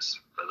 Brother Liz.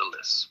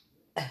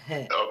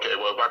 Okay,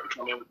 well if I can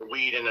come in with the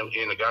weed and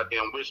the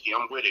goddamn whiskey,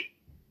 I'm with it.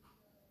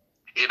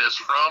 It is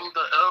from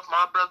the earth,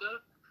 my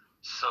brother.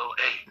 So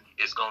hey,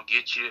 it's gonna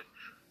get you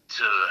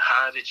to the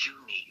high that you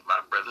need,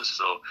 my brother.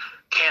 So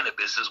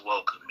cannabis is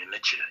welcome in the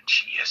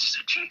church. Yes,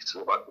 Jesus.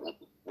 What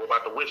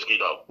about the whiskey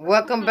though?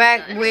 Welcome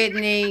back,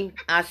 Whitney.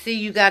 I see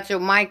you got your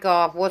mic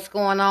off. What's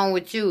going on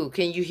with you?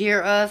 Can you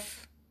hear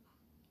us?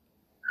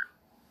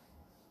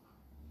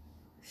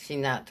 She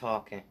not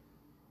talking.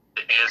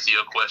 To answer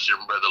your question,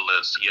 Brother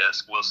Les,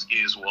 yes, whiskey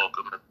is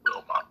welcome as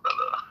well, my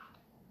brother.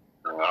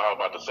 I was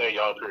about to say,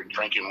 y'all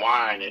drinking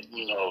wine and,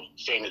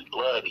 saying his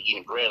blood and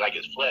eating bread like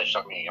it's flesh.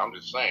 I mean, I'm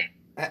just saying.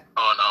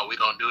 Oh, no, we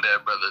don't do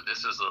that, brother.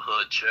 This is a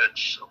hood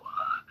church, so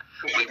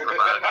we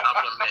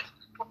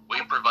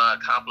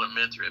provide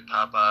complimentary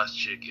Popeye's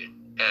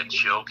chicken at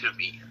your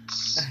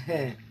convenience.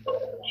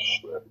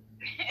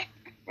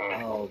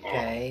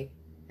 Okay.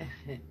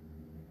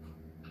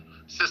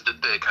 Sister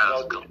Thick,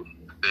 how's it going?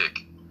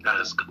 Thick,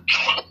 how's it going?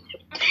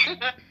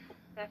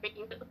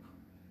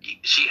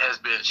 She has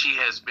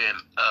been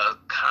a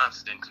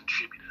constant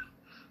contributor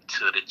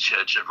to the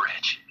Church of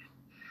Ratchet.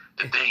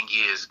 The thing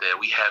is that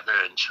we have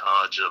her in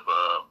charge of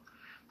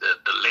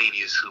the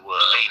ladies who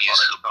are in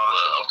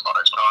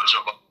charge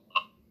of.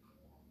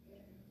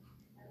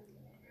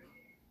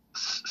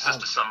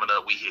 Sister, sum it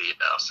up. We hear you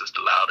now,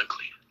 sister, loud and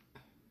clear.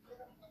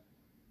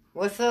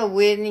 What's up,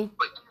 Whitney?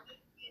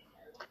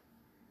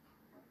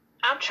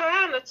 I'm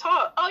trying to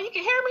talk. Oh, you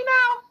can hear me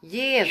now?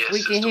 Yes,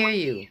 we can hear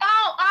you.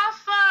 Oh,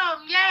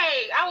 awesome.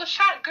 Yay. I was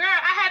shocked. Girl,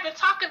 I had had been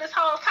talking this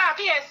whole time.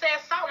 He had said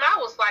something. I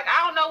was like,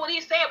 I don't know what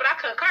he said, but I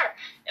concur.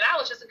 And I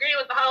was just agreeing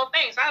with the whole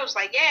thing. So I was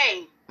like,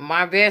 yay.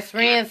 My best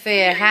friend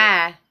said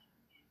hi.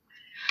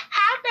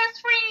 Hi,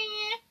 best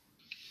friend.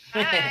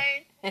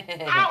 Hi.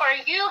 How are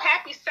you?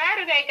 Happy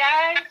Saturday,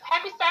 guys.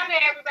 Happy Saturday,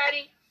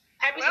 everybody.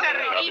 Happy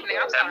Saturday evening.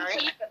 I'm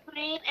sorry.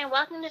 And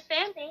welcome to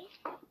Fanbase.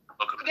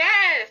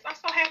 Yes, I'm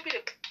so happy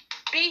to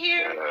be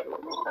here.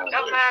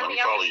 Don't mind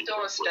me. I'm just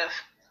doing stuff.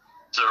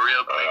 So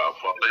real quick,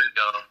 we're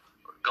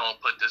going to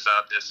put this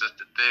out there,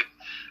 Sister Thick.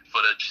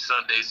 For the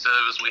Sunday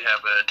service, we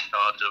have in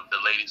charge of the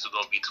ladies who are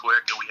going to be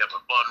twerking. We have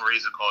a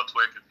fundraiser called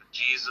Twerking for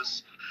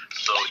Jesus.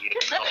 So, yeah,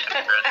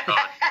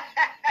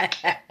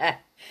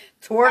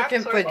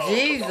 twerking for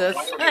Jesus.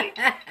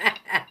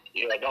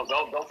 Yeah,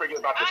 don't forget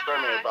about the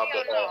sermon about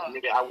the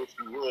nigga. I wish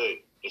you would.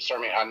 The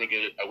sermon, I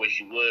wish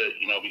you would.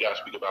 You know, we gotta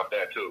speak about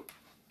that too.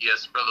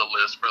 Yes, Brother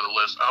Liz.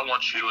 I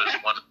want you as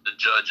one of the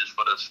judges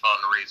for this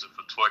fundraiser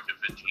for Twerking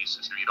for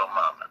Jesus, if you don't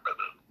mind, my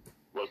brother.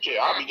 Well,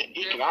 yeah, I'll be the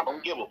deacon. I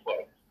don't give a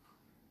fuck.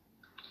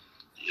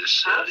 Yes,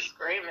 sir. I'm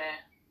screaming.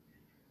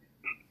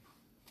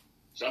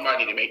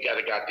 Somebody need to make that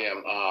a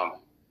goddamn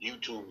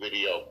YouTube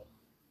video.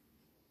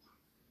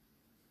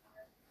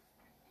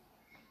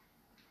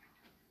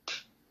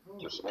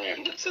 Just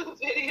saying. YouTube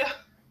video.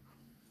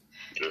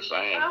 Just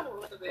saying.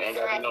 Ain't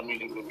got no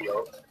music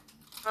video.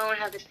 I don't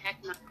have to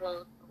pack my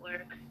clothes for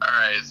work.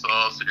 Alright, so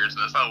all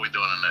seriousness, how we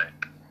doing tonight?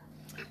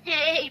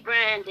 Hey,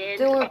 Brandon.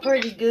 Doing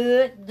pretty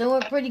good.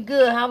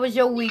 How was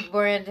your week,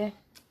 Brandon?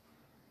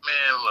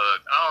 Man,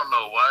 look, I don't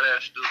know why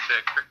that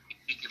stupid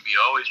he can be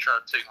always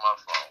trying to take my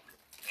phone.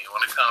 And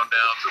when it come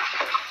down to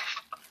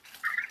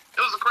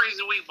it was a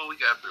crazy week, but we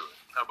got through it.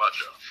 How about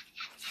y'all?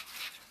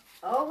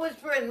 Oh,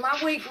 my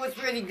week was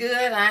pretty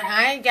good.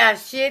 I ain't got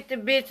shit to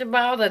bitch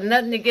about or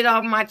nothing to get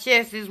off my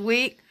chest this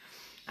week.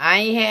 I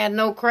ain't had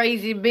no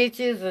crazy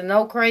bitches or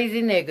no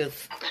crazy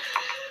niggas.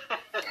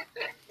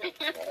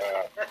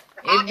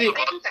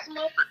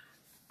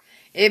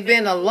 It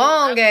been a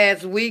long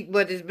ass week,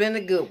 but it's been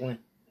a good one.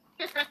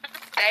 Amen,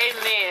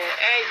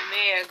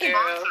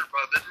 girl.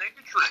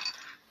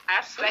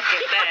 I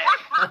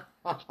second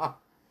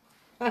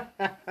that.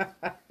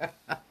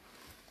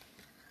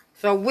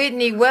 So,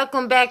 Whitney,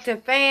 welcome back to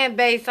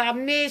Fanbase. I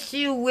miss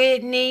you,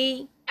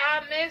 Whitney.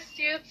 I miss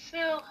you too,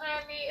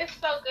 honey. It's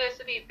so good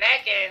to be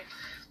back and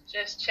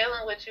just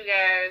chilling with you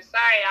guys.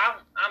 Sorry,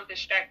 I'm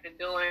distracted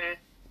doing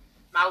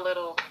my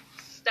little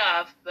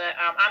stuff, but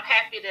I'm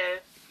happy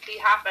to be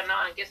hopping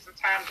on and get some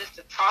time just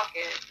to talk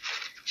and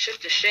shoot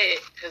the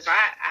shit, because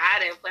I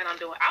didn't plan on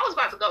doing. I was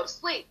about to go to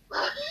sleep.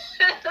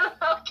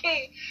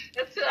 Okay,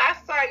 until I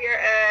saw your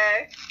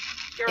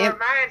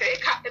reminder.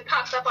 It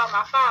popped up on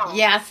my phone.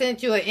 Yeah, I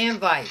sent you an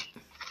invite.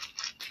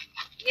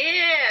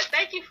 Yeah,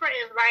 thank you for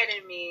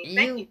inviting me.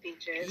 Thank you,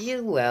 Peaches.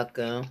 You're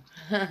welcome.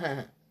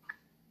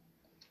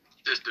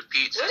 Sister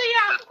Peaches.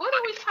 What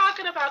are we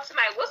talking about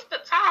tonight? What's the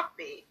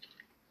topic?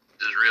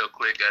 Just real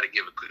quick, got to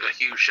give a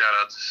huge shout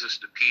out to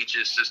Sister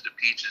Peaches. Sister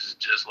Peaches is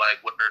just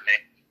like what her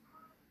name.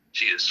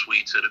 She is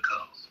sweet to the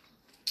core.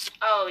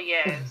 Oh,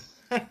 yes.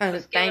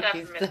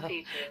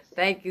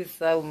 Thank you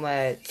so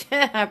much.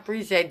 I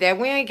appreciate that.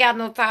 We ain't got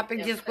no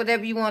topic, just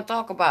whatever you want to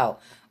talk about.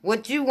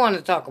 What you want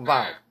to talk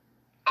about?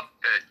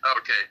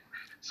 Okay.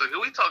 So can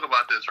we talk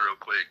about this real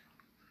quick?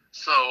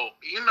 So,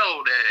 you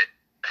know that,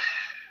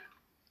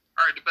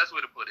 all right, the best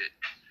way to put it,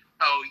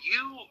 how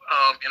you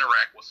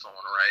interact with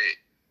someone, right?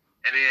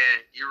 And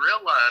then you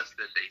realize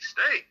that they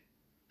stink.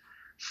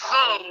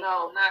 So,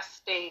 no, not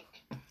steak.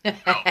 No,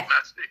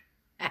 not steak.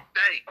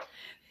 Steak.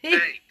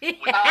 Steak.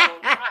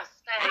 Not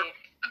steak.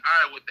 All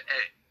right, with the A.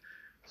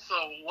 So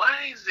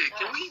why is it?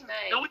 Can we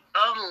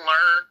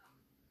unlearn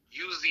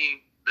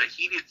using the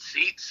heated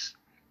seats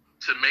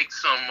to make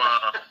some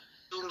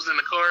rooms in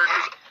the car?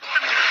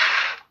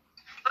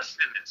 What's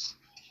in this?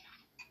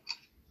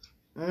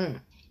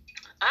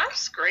 I'm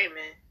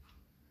screaming.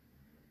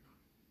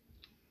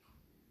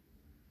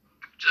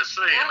 Just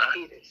saying. I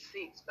heated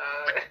seats,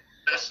 dog.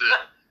 That's it.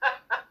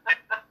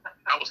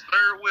 I was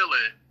third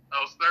wheeling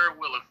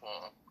for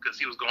him because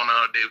he was going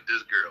on a date with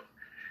this girl.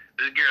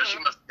 This girl, she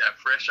must have got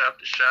fresh out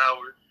the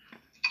shower.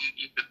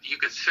 You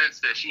could sense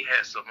that she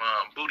had some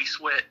booty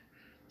sweat,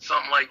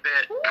 something like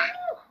that.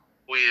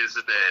 Is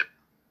that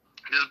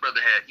this brother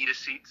had heated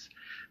seats.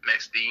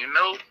 Next thing you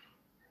know,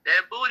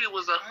 that booty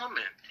was a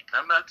humming.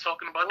 I'm not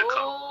talking about the car.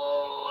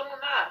 Oh,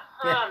 not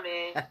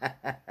humming.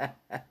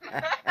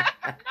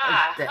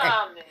 Not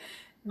humming.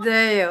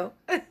 Damn.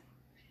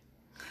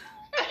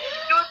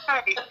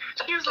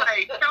 She was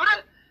like,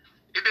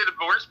 and then the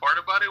worst part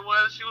about it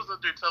was she was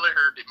up there telling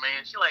her that,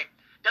 man, she like,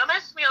 don't I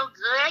smell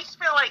good? I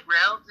smell like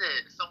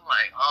roses. So I'm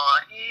like,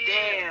 oh,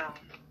 damn.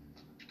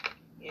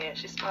 Yeah,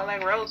 she smelled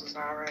like roses,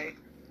 all right.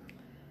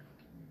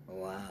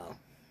 Wow.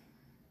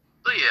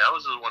 So yeah, I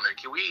was just wondering,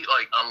 can we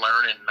like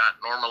unlearn and not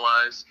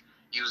normalize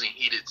using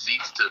heated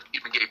seats to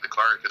fumigate the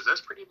car? Because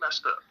that's pretty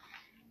messed up.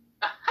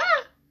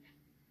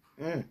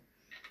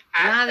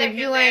 Not if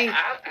you ain't.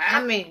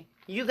 I mean,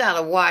 you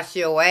gotta wash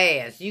your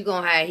ass. You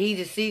gonna have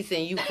heated seats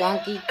and you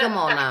funky? Come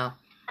on now.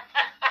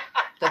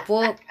 The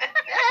fuck?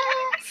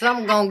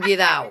 Something gonna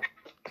get out.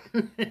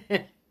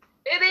 It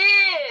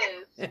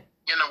is.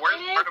 You know,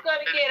 worst part about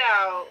gonna get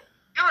out.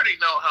 You already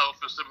know how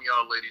for some of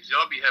y'all ladies,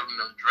 y'all be having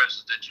them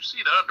dresses that you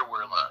see the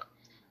underwear line.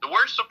 The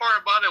worst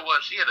part about it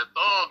was she had a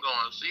thong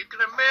on, so you can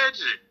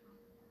imagine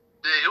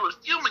that it was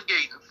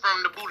fumigating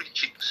from the booty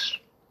cheeks.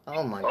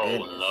 Oh my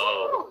goodness.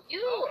 Oh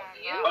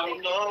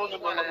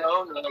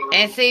no.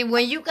 And see,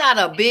 when you got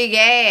a big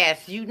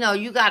ass, you know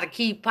you got to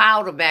keep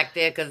powder back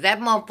there because that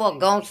motherfucker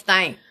gonna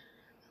stink.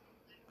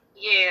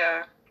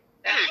 Yeah,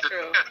 that's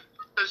true.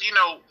 Because, you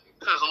know,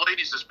 because the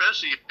ladies,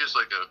 especially if it's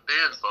like a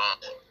thin thong,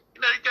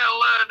 you know, you got a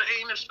lot of the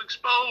anus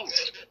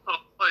exposed. So,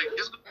 like,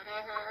 it's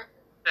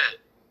that.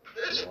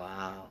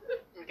 Wow.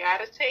 You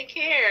gotta take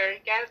care. You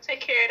gotta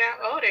take care of that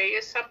odor.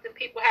 It's something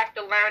people have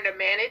to learn to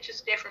manage.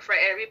 It's different for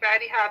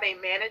everybody how they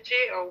manage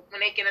it, or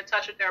when they get in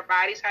touch with their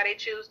bodies, how they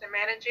choose to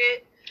manage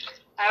it.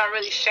 I don't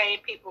really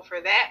shame people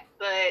for that,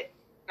 but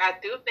I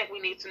do think we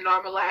need to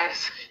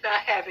normalize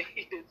not having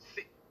heated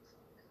seats.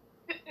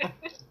 We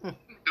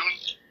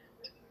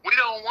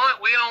don't want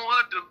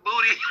the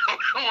booty. We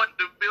don't want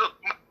the bill.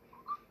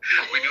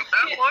 We do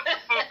not want the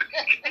booty.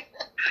 All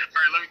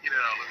right, let me get it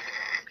out.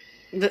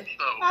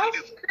 I'm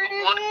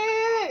screaming.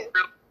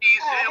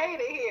 I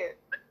hate it here.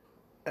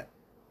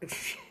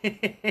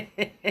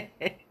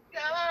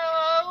 So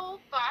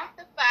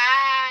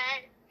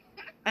funkified.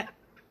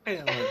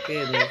 Oh my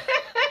goodness.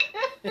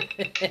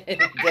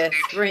 Best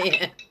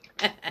friend.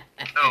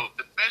 No,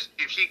 especially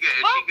if she got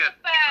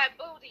Funkified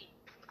booty.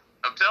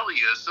 I'm telling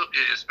you,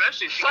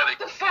 especially if she got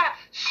Funkified.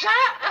 Shut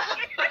up.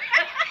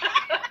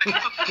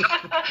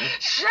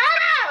 Shut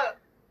up.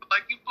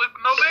 Like you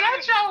flipping no baby.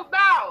 Shut your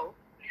mouth.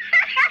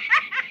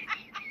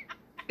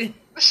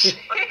 She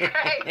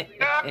crazy,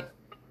 girl.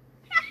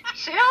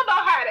 She don't know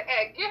how to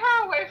act. Get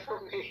her away from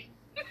me.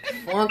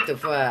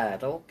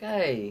 Funkified,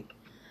 okay.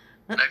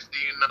 Next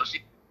thing you know, she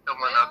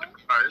coming out the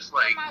car. It's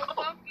like,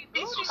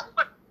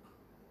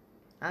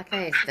 I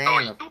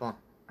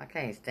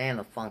can't stand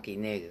a funky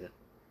nigga.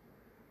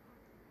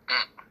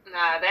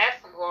 Nah,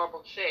 that's some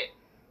horrible shit.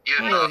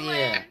 Hell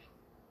yeah.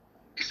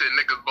 He said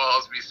niggas'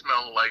 balls be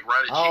smelling like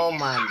rotted cheese. Oh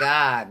my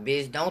God,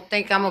 bitch. Don't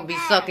think I'm gonna be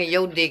sucking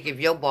your dick if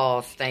your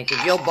balls stink.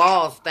 If your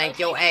balls stink,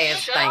 your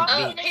ass stink,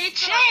 bitch. His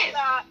chest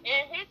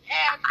and his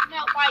ass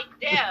smelled like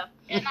death.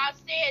 And I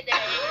said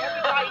that, and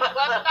everybody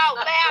bust out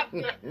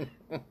laughing.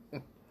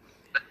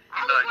 I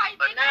was like,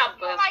 nigga,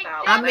 smell like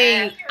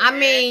death. I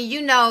mean,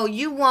 you know,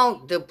 you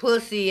want the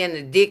pussy and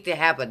the dick to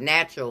have a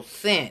natural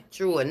scent.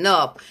 True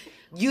enough.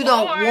 You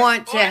don't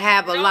want to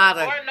have a lot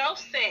of... Or no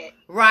scent.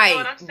 Right. You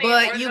know what I'm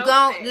saying? But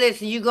you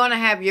listen, you're going to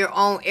have your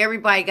own...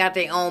 Everybody got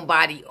their own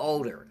body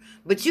odor.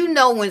 But you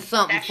know when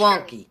something's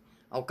funky.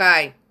 True.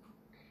 Okay?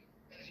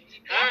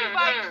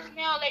 Everybody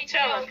smell they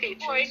tail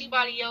before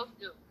anybody else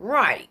do.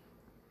 Right.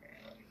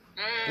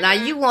 Now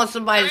you want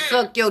somebody to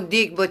suck your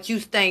dick, but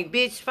you stink.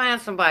 Bitch, find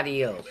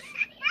somebody else.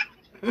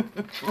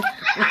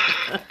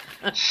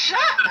 Shut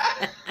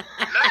up.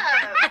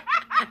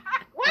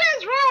 What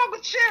is wrong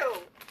with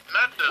you?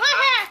 What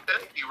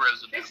happened?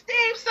 Did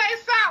Steve say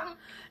something?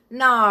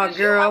 No,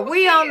 girl.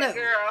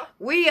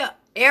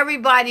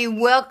 Everybody,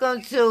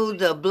 welcome to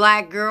the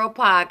Black Girl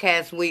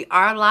Podcast. We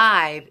are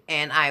live,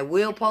 and I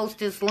will post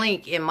this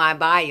link in my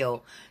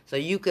bio so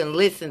you can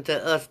listen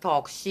to us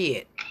talk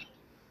shit.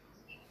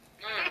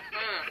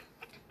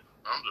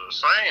 I'm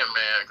just saying,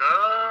 man.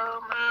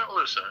 God, man,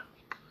 listen.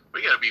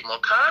 We gotta be more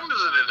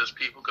cognizant of this,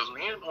 people, because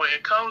when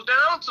it comes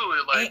down to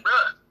it, like,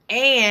 bruh.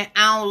 And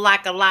I don't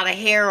like a lot of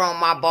hair on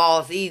my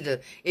balls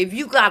either. If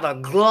you got a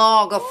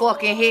glog of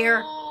fucking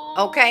hair,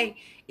 okay?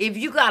 If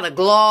you got a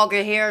glog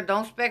of hair,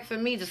 don't expect for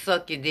me to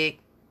suck your dick.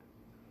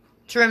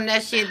 Trim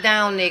that shit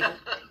down, nigga.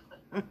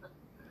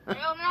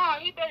 Hell no,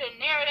 you better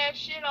narrow that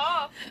shit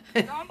off.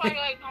 Nobody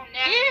like no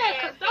nasty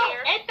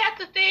hair. Ain't that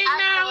the thing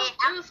now?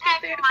 I'm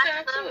having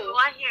my son.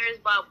 My hair is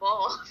about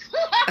balls.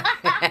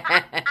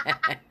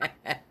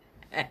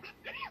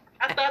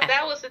 I thought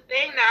that was the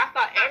thing now. I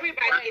thought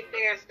everybody needs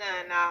theirs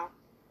done now.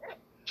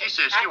 She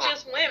said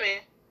just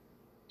women.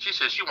 She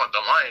said she want the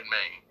lion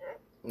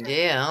mane.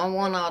 Yeah, I don't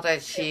want all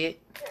that shit.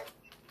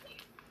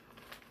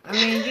 I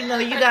mean, you know,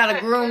 you gotta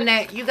groom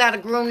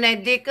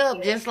that dick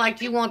up just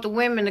like you want the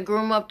women to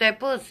groom up that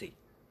pussy.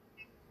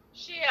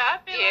 Shit, I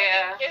feel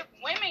like if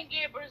women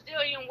get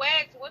Brazilian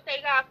wax, what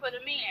they got for the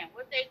men?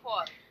 What they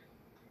call it?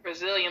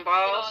 Brazilian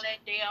balls?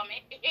 Get all that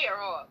damn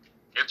hair off.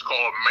 It's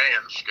called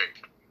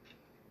manscaped.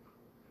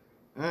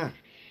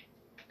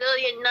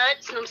 Brazilian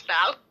nuts and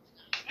stuff.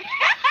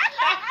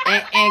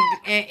 and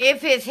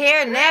if his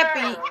hair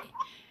nappy,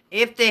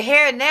 if the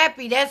hair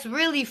nappy, that's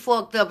really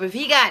fucked up. If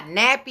he got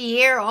nappy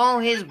hair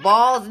on his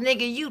balls,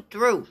 nigga, you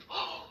through.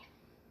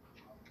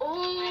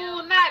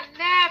 Ooh, not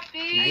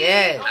nappy.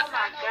 Yes. Oh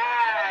my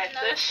God,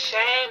 the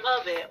shame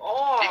of it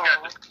all. He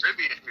got the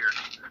Caribbean hair.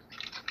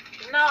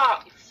 No,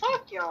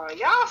 fuck y'all.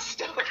 Y'all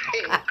stupid.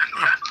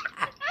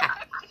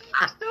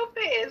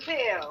 Stupid as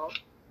hell.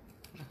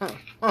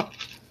 But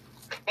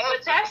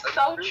that's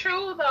so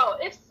true, though.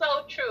 It's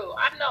so true.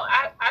 I know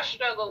I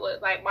struggle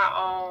with, like, my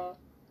own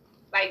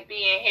like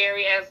being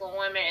hairy as a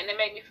woman, and it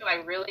made me feel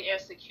like really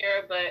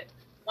insecure. But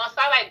once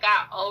I like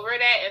got over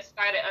that and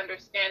started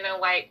understanding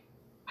like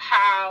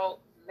how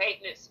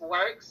maintenance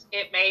works,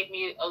 it made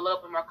me a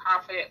little bit more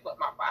confident with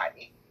my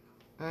body.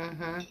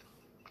 Mhm.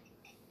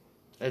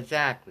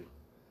 Exactly.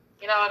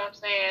 You know what I'm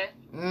saying?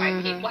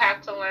 Like people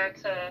have to learn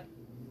to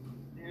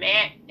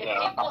man. If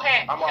people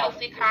had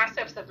healthy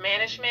concepts of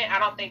management, I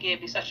don't think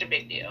it'd be such a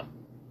big deal.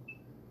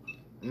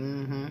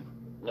 Mhm.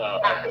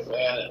 No,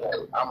 man,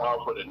 I'm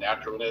all for the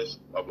naturalness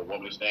of a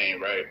woman's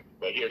name, right?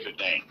 But here's the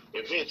thing: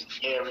 if it's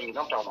hairy, I'm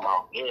talking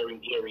about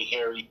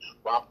hairy,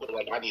 well, I feel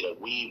like I need a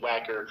weed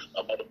whacker,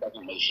 a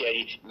motherfucking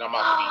machete, and I'm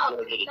about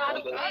to be Oh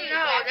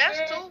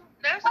no,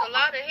 that's a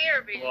lot of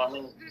hair, bitch. You know what I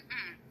mean?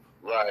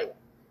 Right.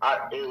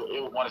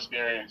 It was one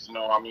experience, you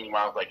know what I mean, when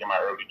I was like in my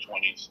early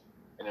 20s,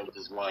 and it was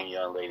this one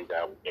young lady that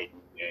I was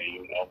dating, and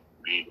you know,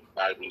 we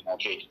decided we was gonna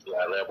take it to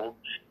that level,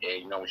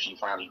 and you know, when she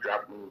finally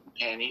dropped me the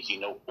panties, you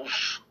know,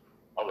 oof.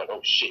 I was like,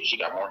 oh shit, she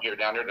got more hair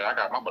down there than I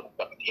got my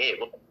motherfucking head.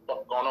 What the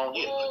fuck going on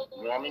here?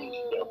 You know what I mean?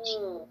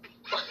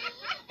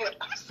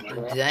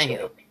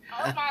 Damn.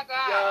 Oh my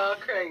god.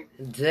 Crazy.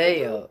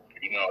 Damn.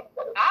 You know,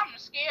 I'm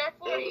scared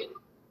for you.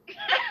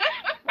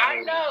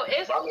 I know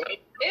it's weird.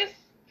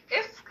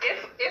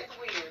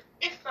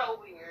 It's so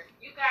weird.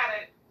 You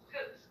gotta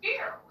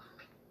scare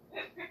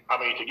them. I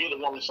mean, to give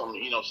a woman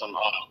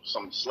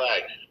some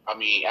slack. I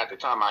mean, at the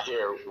time, my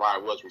hair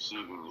line was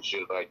receiving and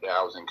shit like that.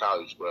 I was in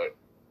college, but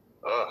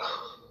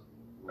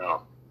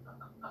no,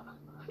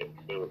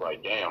 it was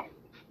like damn.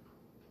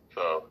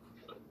 So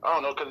I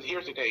don't know, because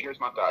here's the thing. Here's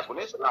my thoughts. When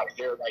there's a lot of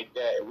hair like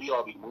that, and we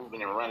all be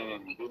moving and running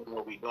and doing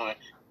what we doing,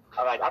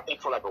 I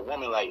think for like a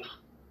woman, like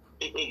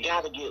it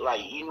gotta get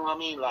like, you know what I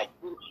mean, like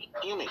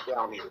humid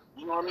down here.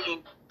 You know what I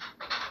mean?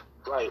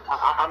 Like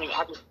I mean,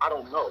 I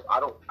don't know. I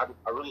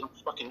really don't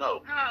fucking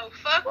know. No,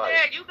 fuck like,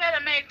 that. You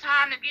better make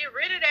time to get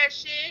rid of that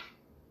shit.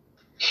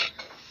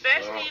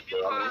 Especially if you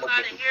grow a lot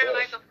of hair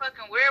like a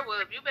fucking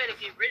werewolf. You better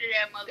get rid of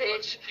that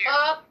motherfucking hair.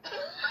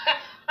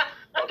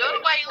 Okay. Don't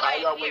nobody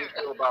like hair.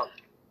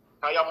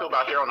 How y'all feel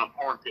about hair on an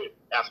armpit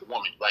as a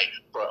woman? Like,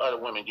 for other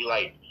women, do you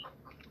like...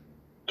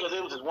 Because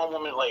there was this one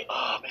woman, like,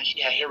 oh, man,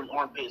 she had hairy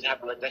armpits. I have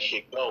to let that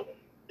shit go.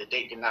 The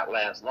date did not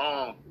last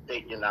long.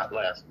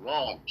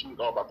 She was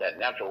all about that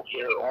natural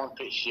hair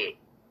armpit shit.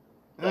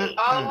 Like,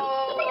 Hell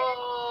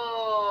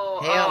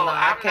no,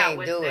 I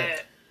can't do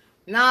it.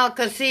 No,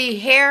 because see,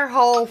 hair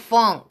hold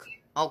funk,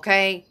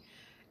 okay?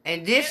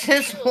 And this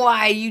is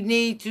why you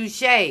need to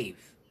shave.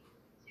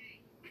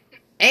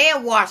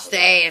 And wash the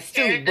ass,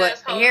 too. But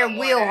hair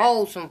will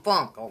hold some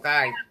funk,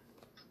 okay?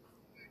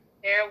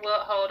 Hair will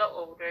hold an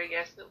odor.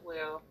 Yes, it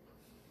will.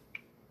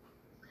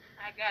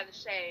 I gotta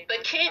shave.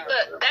 But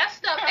that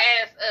stuff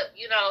adds up,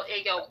 you know,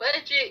 in your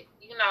budget.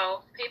 You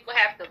know, people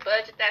have to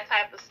budget that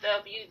type of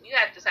stuff. You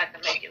just have to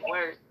make it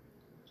work.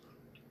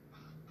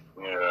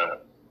 Yeah,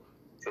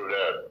 true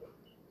that.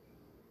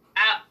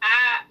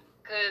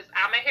 Cause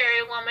I'm a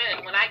hairy woman,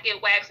 and when I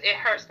get waxed, it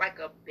hurts like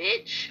a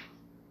bitch.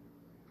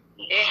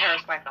 It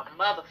hurts like a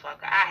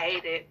motherfucker. I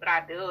hate it, but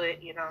I do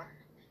it, you know.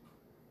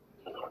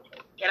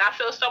 And I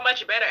feel so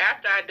much better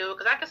after I do it,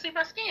 because I can see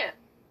my skin.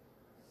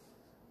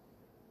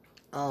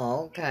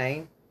 Oh,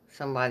 okay.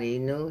 Somebody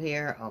new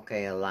here?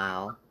 Okay,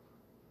 allow.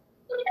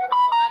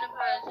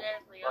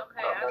 Unapologetically,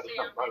 okay, I see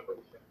him.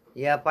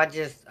 Yep,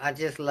 I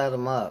just let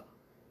him up.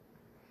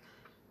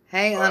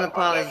 Hey,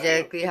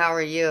 unapologetically, how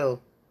are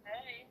you?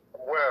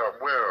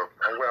 Well,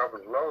 I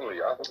was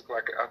lonely. I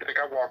think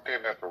I walked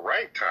in at the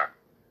right time.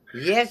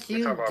 Yes,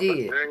 you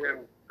did.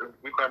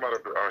 We talking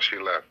about she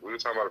left. We were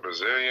talking about a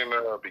Brazilian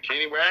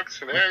bikini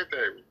wax and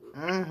everything.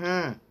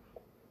 Mm-hmm.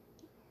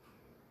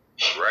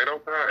 Right on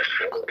time.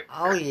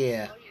 Oh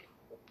yeah,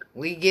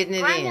 we getting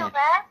it in.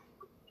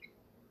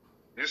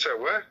 You said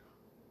what?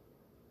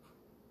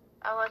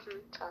 I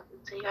wasn't talking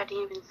to you. I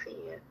didn't even see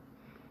you.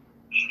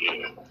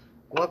 Yeah.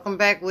 Welcome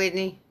back,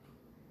 Whitney.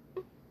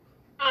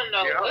 I don't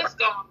know what's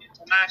going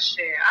into my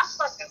shit. I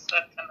fucking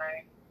suck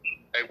tonight.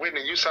 Hey,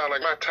 Whitney, you sound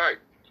like my type.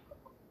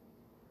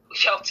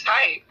 Your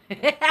type?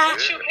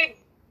 What you mean?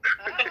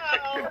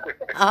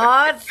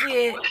 Oh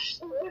shit.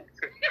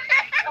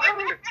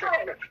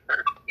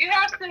 You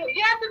have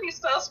to be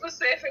so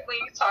specific when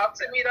you talk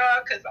to me,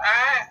 though, because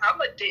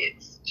I'm a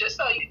ditz, just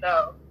so you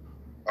know.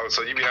 Oh,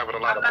 so you be having a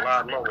lot of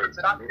blind moments.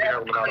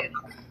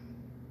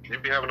 You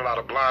be having a lot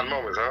of blind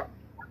moments, huh?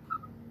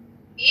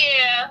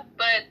 Yeah,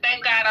 but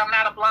thank God I'm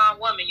not a blonde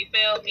woman. You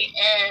feel me?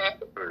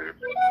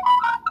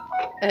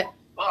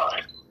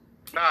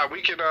 Nah,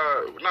 we can.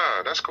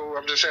 Nah, that's cool.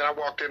 I'm just saying. I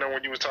walked in and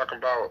when you was talking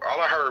about,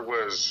 all I heard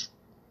was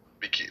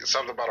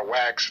something about a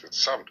wax.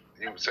 Something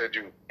you said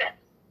you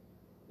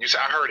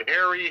said I heard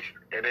hairy,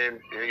 and then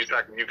you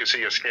like you can see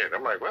your skin.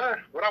 I'm like, what?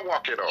 What I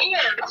walk in on?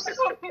 Yeah.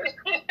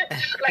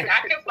 Like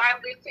I can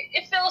finally see.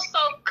 It feels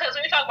so because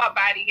when you talk about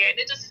body hair,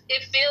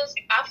 it feels.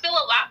 I feel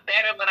a lot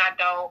better when I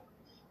don't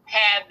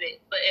have it.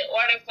 But in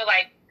order for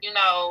like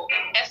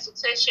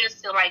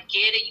estheticians to like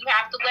get it, you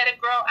have to let it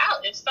grow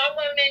out. And some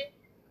women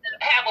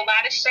have a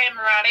lot of shame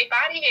around their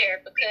body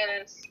hair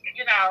because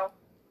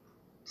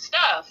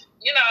stuff,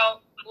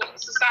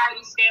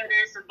 society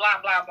standards and blah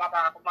blah blah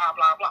blah blah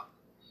blah blah.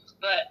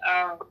 But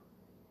I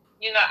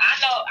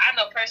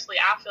know personally,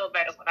 I feel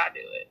better when I do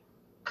it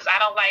because I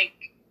don't like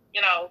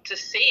to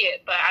see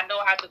it, but I know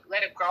how to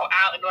let it grow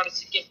out in order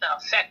to get the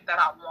effect that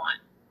I want.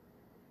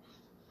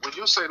 When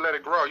you say let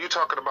it grow, you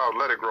talking about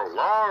let it grow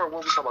long, or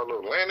what we talking about? A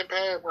little landing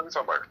pad? What we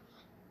talking about?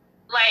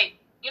 Like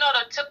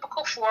the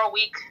typical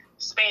 4-week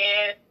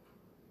span.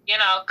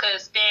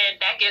 Because then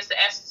that gives the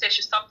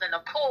esthetician something to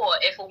pull.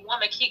 If a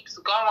woman keeps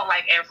going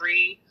like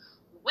every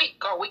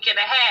week or week and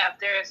a half,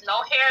 there's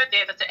no hair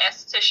there that the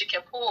esthetician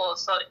can pull.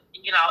 So,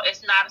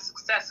 it's not a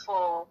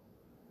successful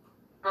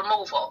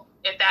removal,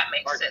 if that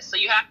makes sense. So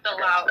you have to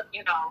allow,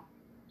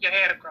 your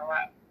hair to grow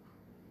out.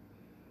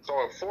 So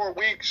in 4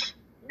 weeks,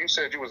 you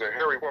said you was a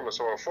hairy woman.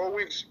 So in 4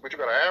 weeks, but you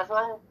got an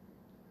afro?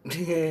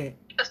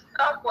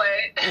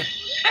 Somewhat.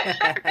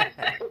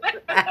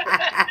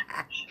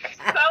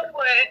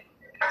 Somewhat.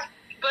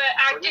 But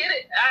I get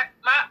it.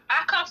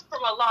 I come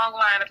from a long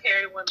line of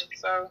hairy women,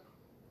 so.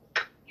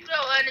 You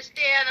don't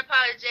understand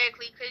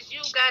apologetically because you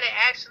got to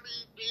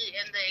actually be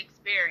in the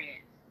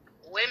experience.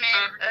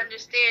 Women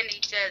understand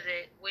each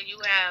other when you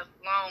have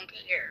long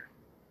hair.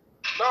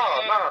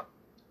 No.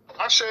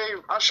 I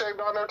shaved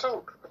on there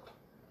too.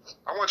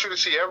 I want you to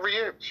see every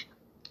inch.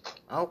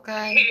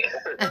 Okay.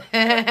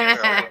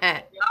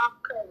 I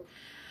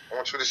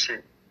want you to see.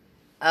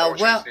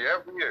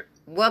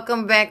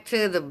 Welcome back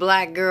to the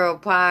Black Girl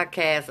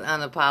Podcast,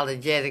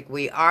 Unapologetic.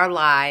 We are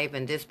live,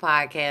 and this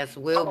podcast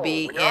will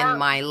be in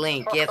my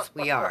link. Yes,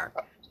 we are.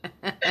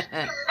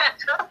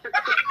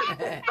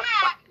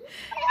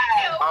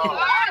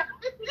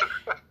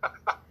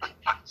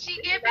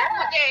 She get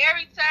people there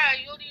every time.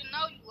 You don't even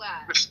know you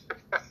live.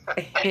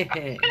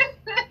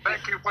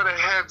 Thank you for the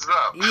heads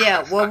up.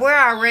 Yeah, well, we're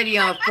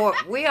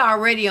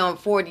already on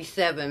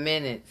 47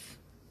 minutes.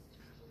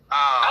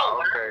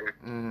 Okay.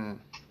 Mm-hmm.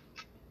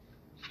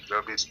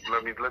 Let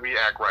me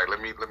act right.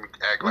 Let me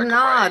act like.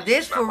 Nah,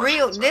 this for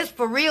real. This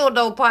for real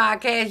though.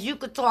 Podcast. You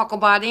could talk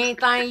about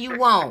anything you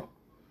want.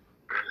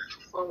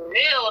 For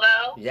real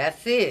though.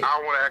 That's it. I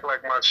don't want to act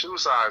like my shoe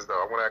size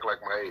though. I want to act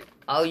like my age.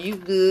 Oh, you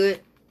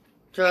good?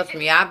 Trust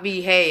me. I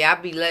be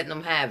letting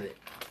them have it.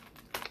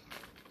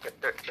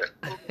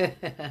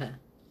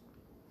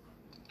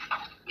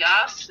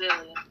 Y'all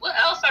silly. What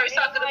else are we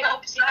talking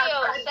about? Say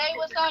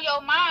what's on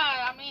your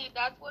mind. I mean,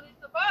 that's what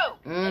it's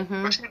about.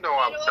 Mm-hmm. But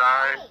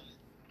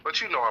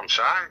you know I'm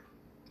shy.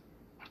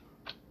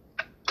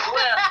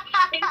 Well,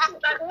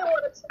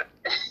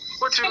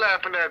 what you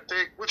laughing at,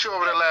 Dick? What you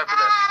over there laughing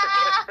at?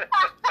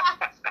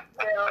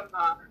 Hell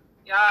no.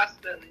 Y'all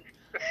silly.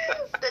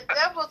 The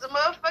devil's a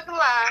motherfucking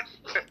lie.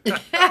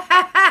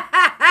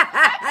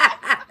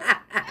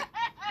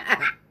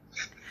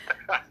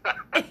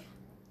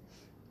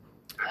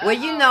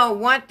 Well,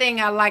 one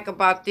thing I like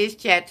about this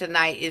chat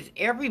tonight is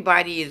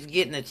everybody is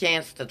getting a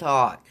chance to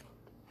talk.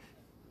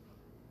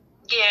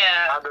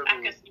 Yeah, I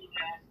can see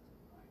that.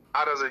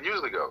 How does it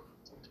usually go?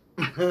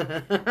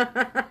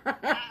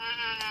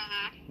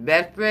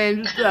 Best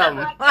friend or something. Get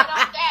on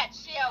that,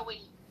 shall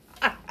we?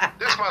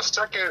 This my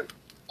second.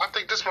 I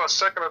think this is my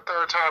second or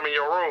third time in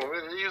your room.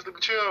 It usually be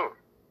chill.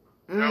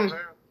 You know what I'm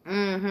saying?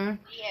 Mm-hmm.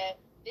 Yeah,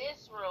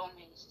 this room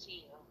is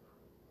chill.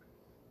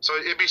 So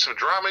it be some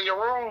drama in your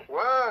room?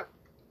 What?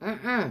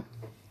 Mm-mm.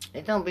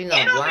 It don't be no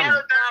There's no drama.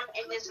 drama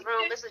in this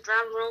room. It's a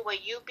drama room where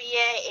you be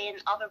at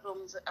and other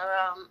rooms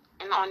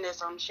and on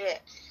this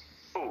shit.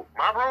 Ooh,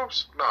 my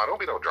rooms? No, don't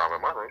be no drama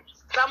in my rooms.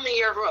 Some of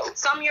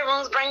your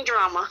rooms bring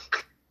drama.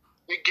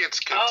 It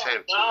gets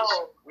contentious.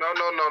 Oh, No.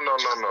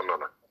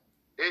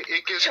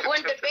 It gets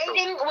When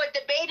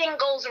debating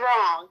goes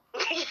wrong.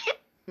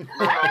 No.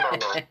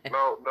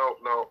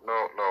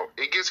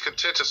 It gets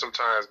contentious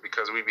sometimes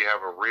because we be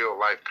having real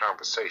life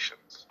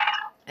conversations.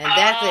 And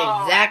that's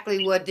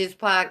exactly what this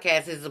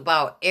podcast is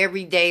about.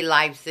 Everyday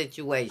life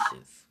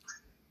situations.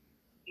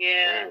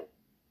 Yeah.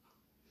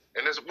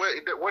 And it's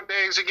what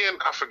days again?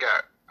 I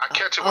forgot. I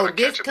catch it.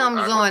 This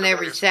comes on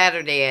every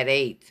Saturday at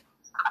 8.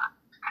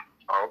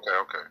 Oh,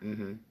 okay.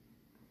 Mm-hmm.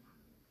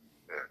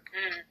 Yeah.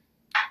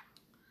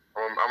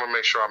 I'm gonna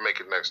make sure I make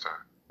it next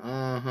time.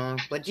 Uh-huh.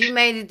 But you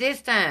made it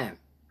this time.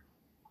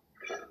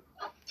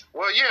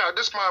 Well, yeah.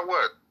 This is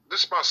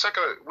my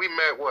second. We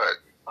met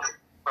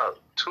about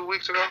 2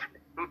 weeks ago?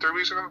 2-3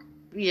 weeks ago?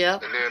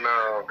 Yep. And then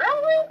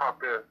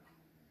popped in.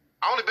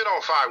 I only been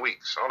on 5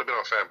 weeks. I only been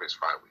on Fanbase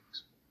 5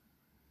 weeks.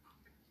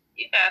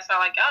 You guys sound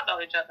like y'all know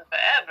each other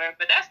forever,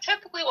 but that's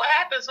typically what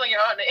happens when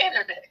you're on the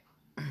internet.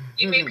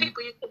 You meet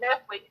people you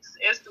connect with,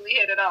 you instantly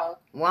hit it off.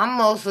 Well, I'm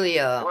mostly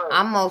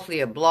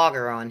a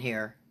blogger on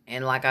here,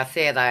 and like I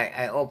said,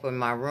 I open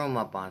my room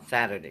up on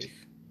Saturdays.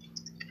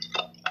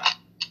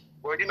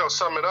 Well,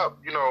 sum it up.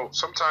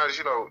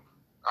 Sometimes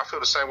I feel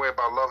the same way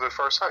about love at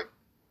first sight.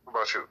 What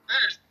about you?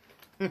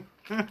 You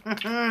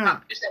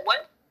said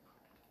what?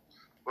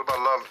 What about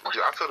love?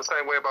 I feel the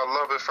same way about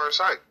love at first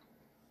sight.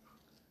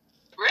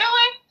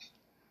 Really?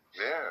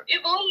 Yeah.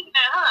 You believe in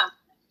that, huh?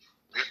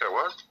 You said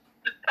what?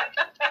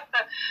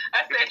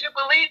 I said you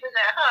believe in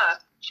that, huh?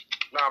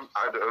 No,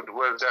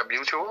 was that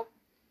mutual?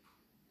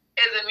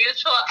 Is it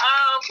mutual?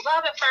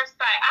 Love at first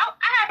sight. I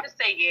have to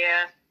say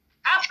yeah.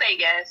 I'll say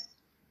yes.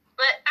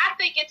 But I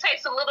think it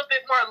takes a little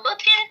bit more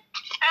looking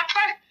at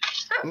first.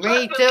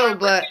 Me too,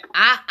 but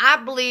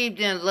I believed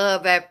in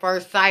love at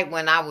first sight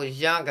when I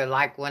was younger.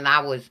 Like when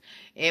I was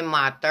in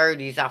my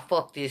 30s, I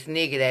fucked this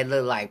nigga that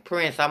looked like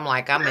Prince. I'm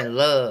like, I'm in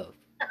love.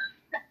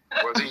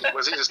 Was he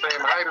the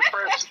same height as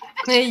Prince?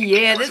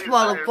 Yeah, this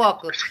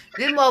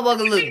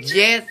motherfucker looked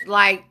just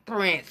like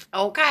Prince.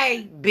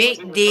 Okay,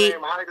 big was he dick. The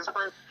same height as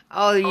Prince?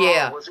 Oh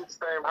yeah. Was he the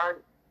same height?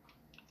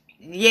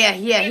 Yeah,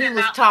 he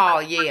was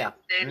tall. Yeah.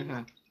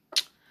 Mm-hmm.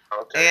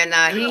 Okay. And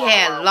he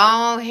had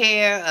long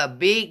hair, a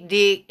big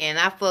dick, and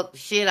I fucked the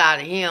shit out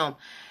of him.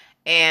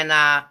 And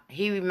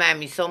he reminded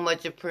me so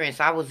much of Prince.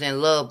 I was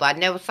in love, but I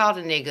never saw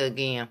the nigga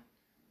again.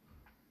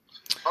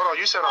 Hold on,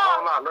 you said a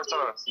whole lot. Let's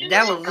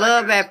that was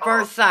love at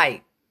first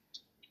sight.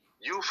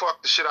 You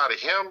fucked the shit out of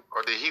him,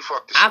 or did he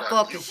fuck the shit out of you? I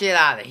fucked the shit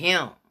out of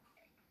him.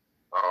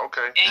 Oh,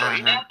 okay. And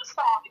he never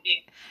saw him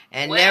again.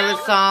 And never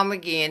saw him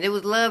again. It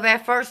was love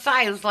at first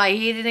sight. It was like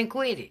hit it and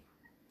quit it.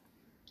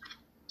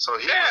 So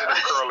he was in there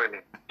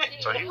curling.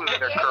 So he was in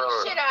there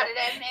curling. Shit out of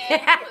that man.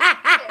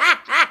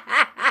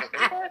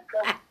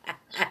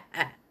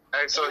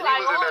 Hey, so he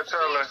was in there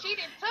curling. She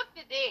done took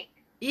the dick.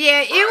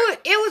 Yeah,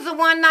 it was a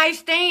one night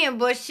stand,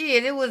 but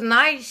shit, it was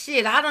nice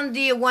shit. I done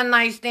did one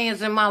night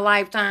stands in my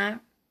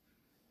lifetime.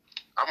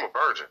 I'm a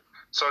virgin.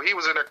 So he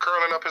was in there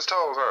curling up his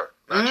toes, huh?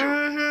 Not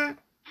you.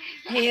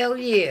 Hell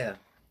yeah.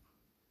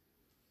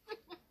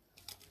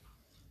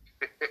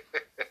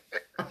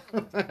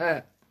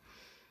 Hey,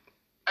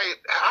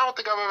 I don't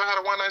think I've ever had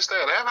a one night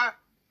stand, have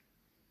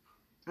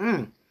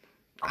I?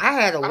 I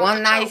had a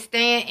one night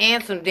stand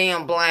and some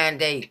damn blind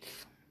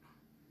dates.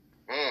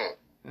 Yeah.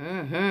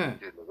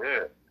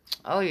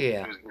 Oh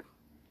yeah.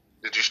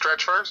 Did you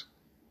stretch first?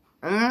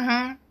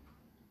 Mm-hmm.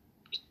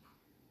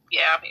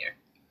 Yeah, I'm here.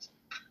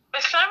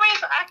 For some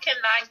reason, I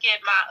cannot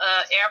get my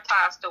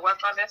AirPods to work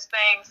on this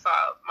thing, so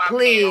my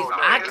Please, no,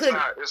 I it's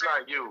couldn't. It's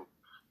not you.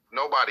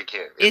 Nobody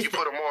can. If you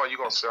put them on, you're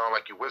going to sound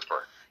like you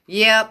whispering.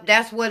 Yep,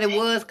 that's what it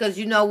was, because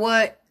you know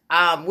what?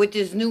 With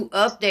this new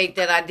update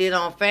that I did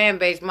on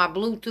Fanbase, my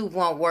Bluetooth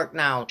won't work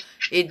now.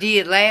 It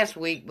did last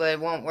week, but it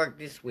won't work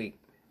this week.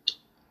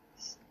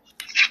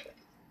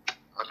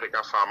 I think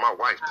I found my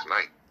wife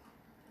tonight.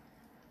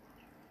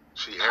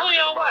 She hairy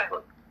as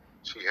motherfucker.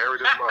 She hairy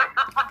as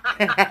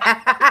motherfucker.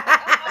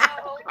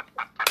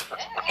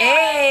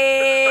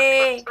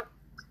 Hey.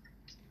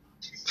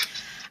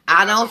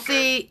 I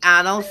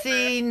don't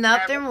see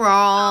nothing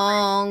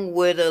wrong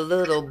with a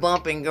little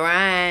bump and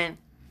grind.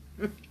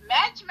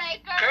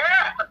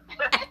 Matchmaker.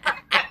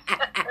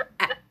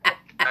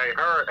 Hey,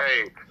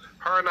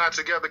 her and I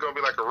together gonna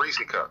be like a Reese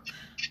cup.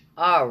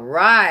 All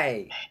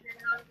right.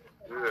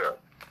 Yeah.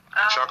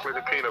 Chocolate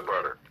and peanut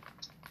butter.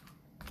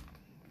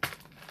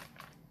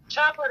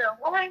 Chocolate and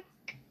what?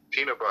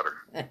 Peanut butter.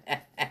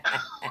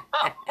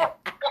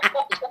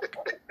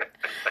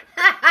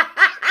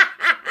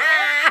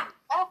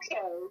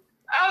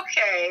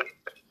 Okay.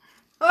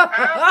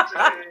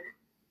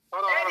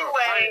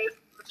 Anyway,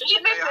 this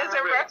is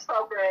a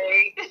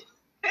retrograde.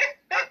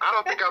 I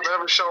don't think I've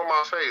ever shown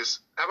my face.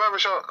 Have I ever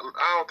shown?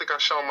 I don't think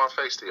I've shown my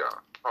face to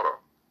y'all. Hold on.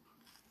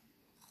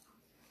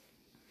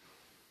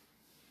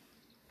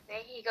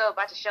 There he go,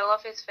 about to show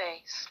off his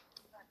face.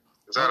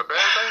 Is that a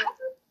bad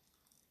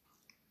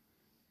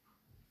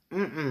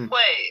thing?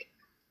 Wait.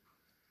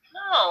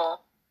 No.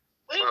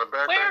 Not a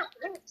bad We're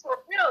for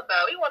real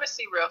though. We want to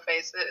see real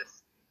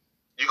faces.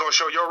 You gonna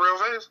show your real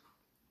face?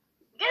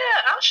 Yeah,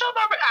 I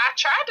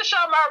tried to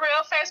show my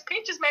real face.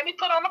 Peaches made me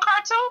put on a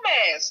cartoon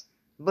mask.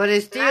 But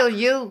it's still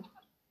you.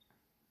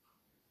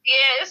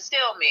 Yeah, it's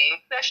still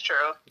me. That's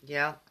true.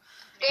 Yeah.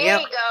 There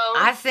you go.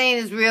 I seen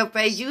his real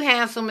face. You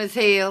handsome as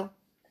hell.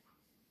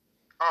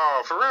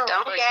 Oh, for real?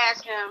 Don't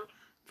gas him.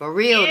 For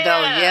real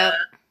though, yep.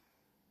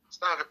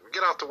 Stop it.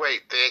 Get out the way,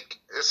 Thick.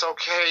 It's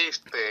okay,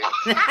 Thick.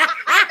 Don't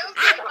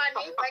say my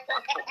name like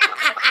that.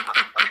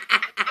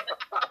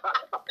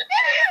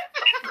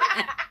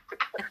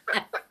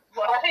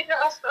 Why are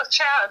y'all so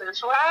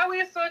childish? Why are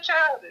we so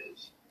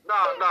childish? No.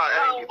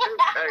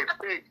 Hey,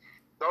 Thick.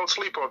 Don't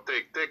sleep on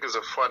Thick. Thick is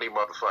a funny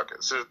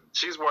motherfucker.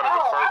 She's one of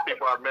the first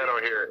people I've met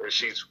on here, and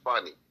she's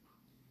funny.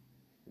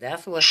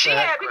 That's what's she up.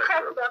 Had me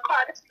cracking up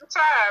quite a few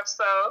times,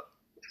 so.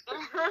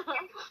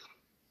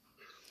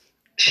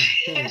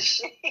 she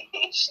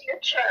a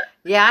trap.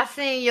 Yeah, I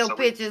seen your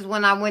pictures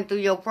when I went through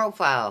your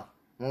profile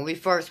when we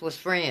first was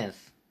friends.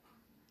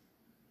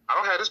 I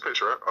don't have this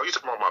picture up. Oh, you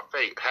talking about my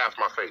face, half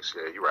my face.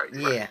 Yeah, you're right.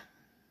 You're right.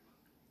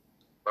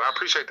 But I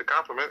appreciate the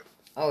compliment.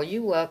 Oh,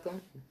 you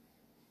welcome.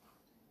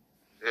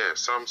 Yeah,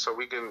 so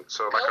we can,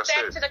 so like Go I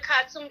said. back to the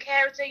cartoon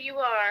character you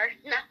are.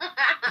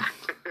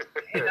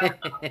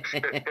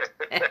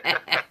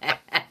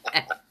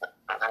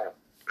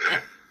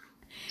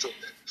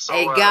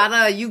 Hey,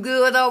 Gata, you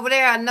good over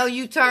there? I know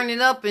you turning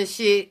up and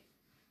shit.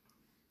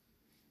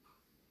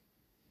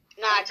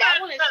 Nah, that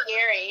one is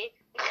scary.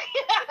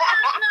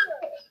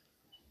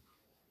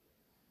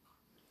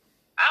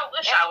 I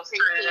wish I was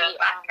turned up.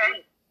 I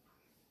can't.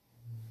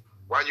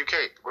 Why you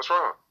can't? What's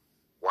wrong?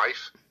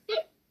 Wife?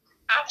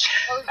 I'm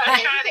trying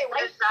to get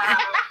a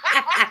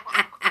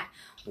job.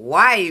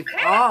 Wife.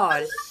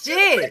 Oh,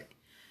 shit.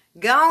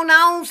 Go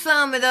on,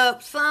 sum it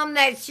up. Sum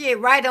that shit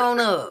right on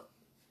up.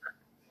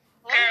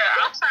 Girl,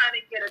 I'm trying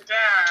to get a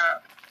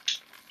job.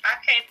 I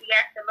can't be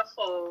acting a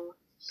fool.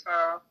 So.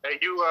 Hey,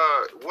 you,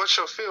 what's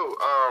your field?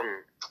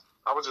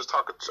 I was just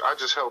talking, I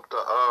just helped,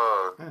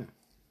 I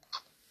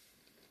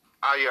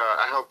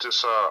helped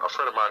this, a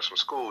friend of mine from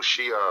school.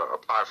 She,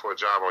 applied for a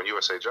job on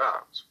USA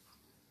Jobs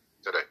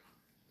today.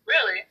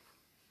 Really?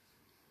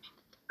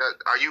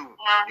 Are you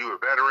a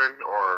veteran or?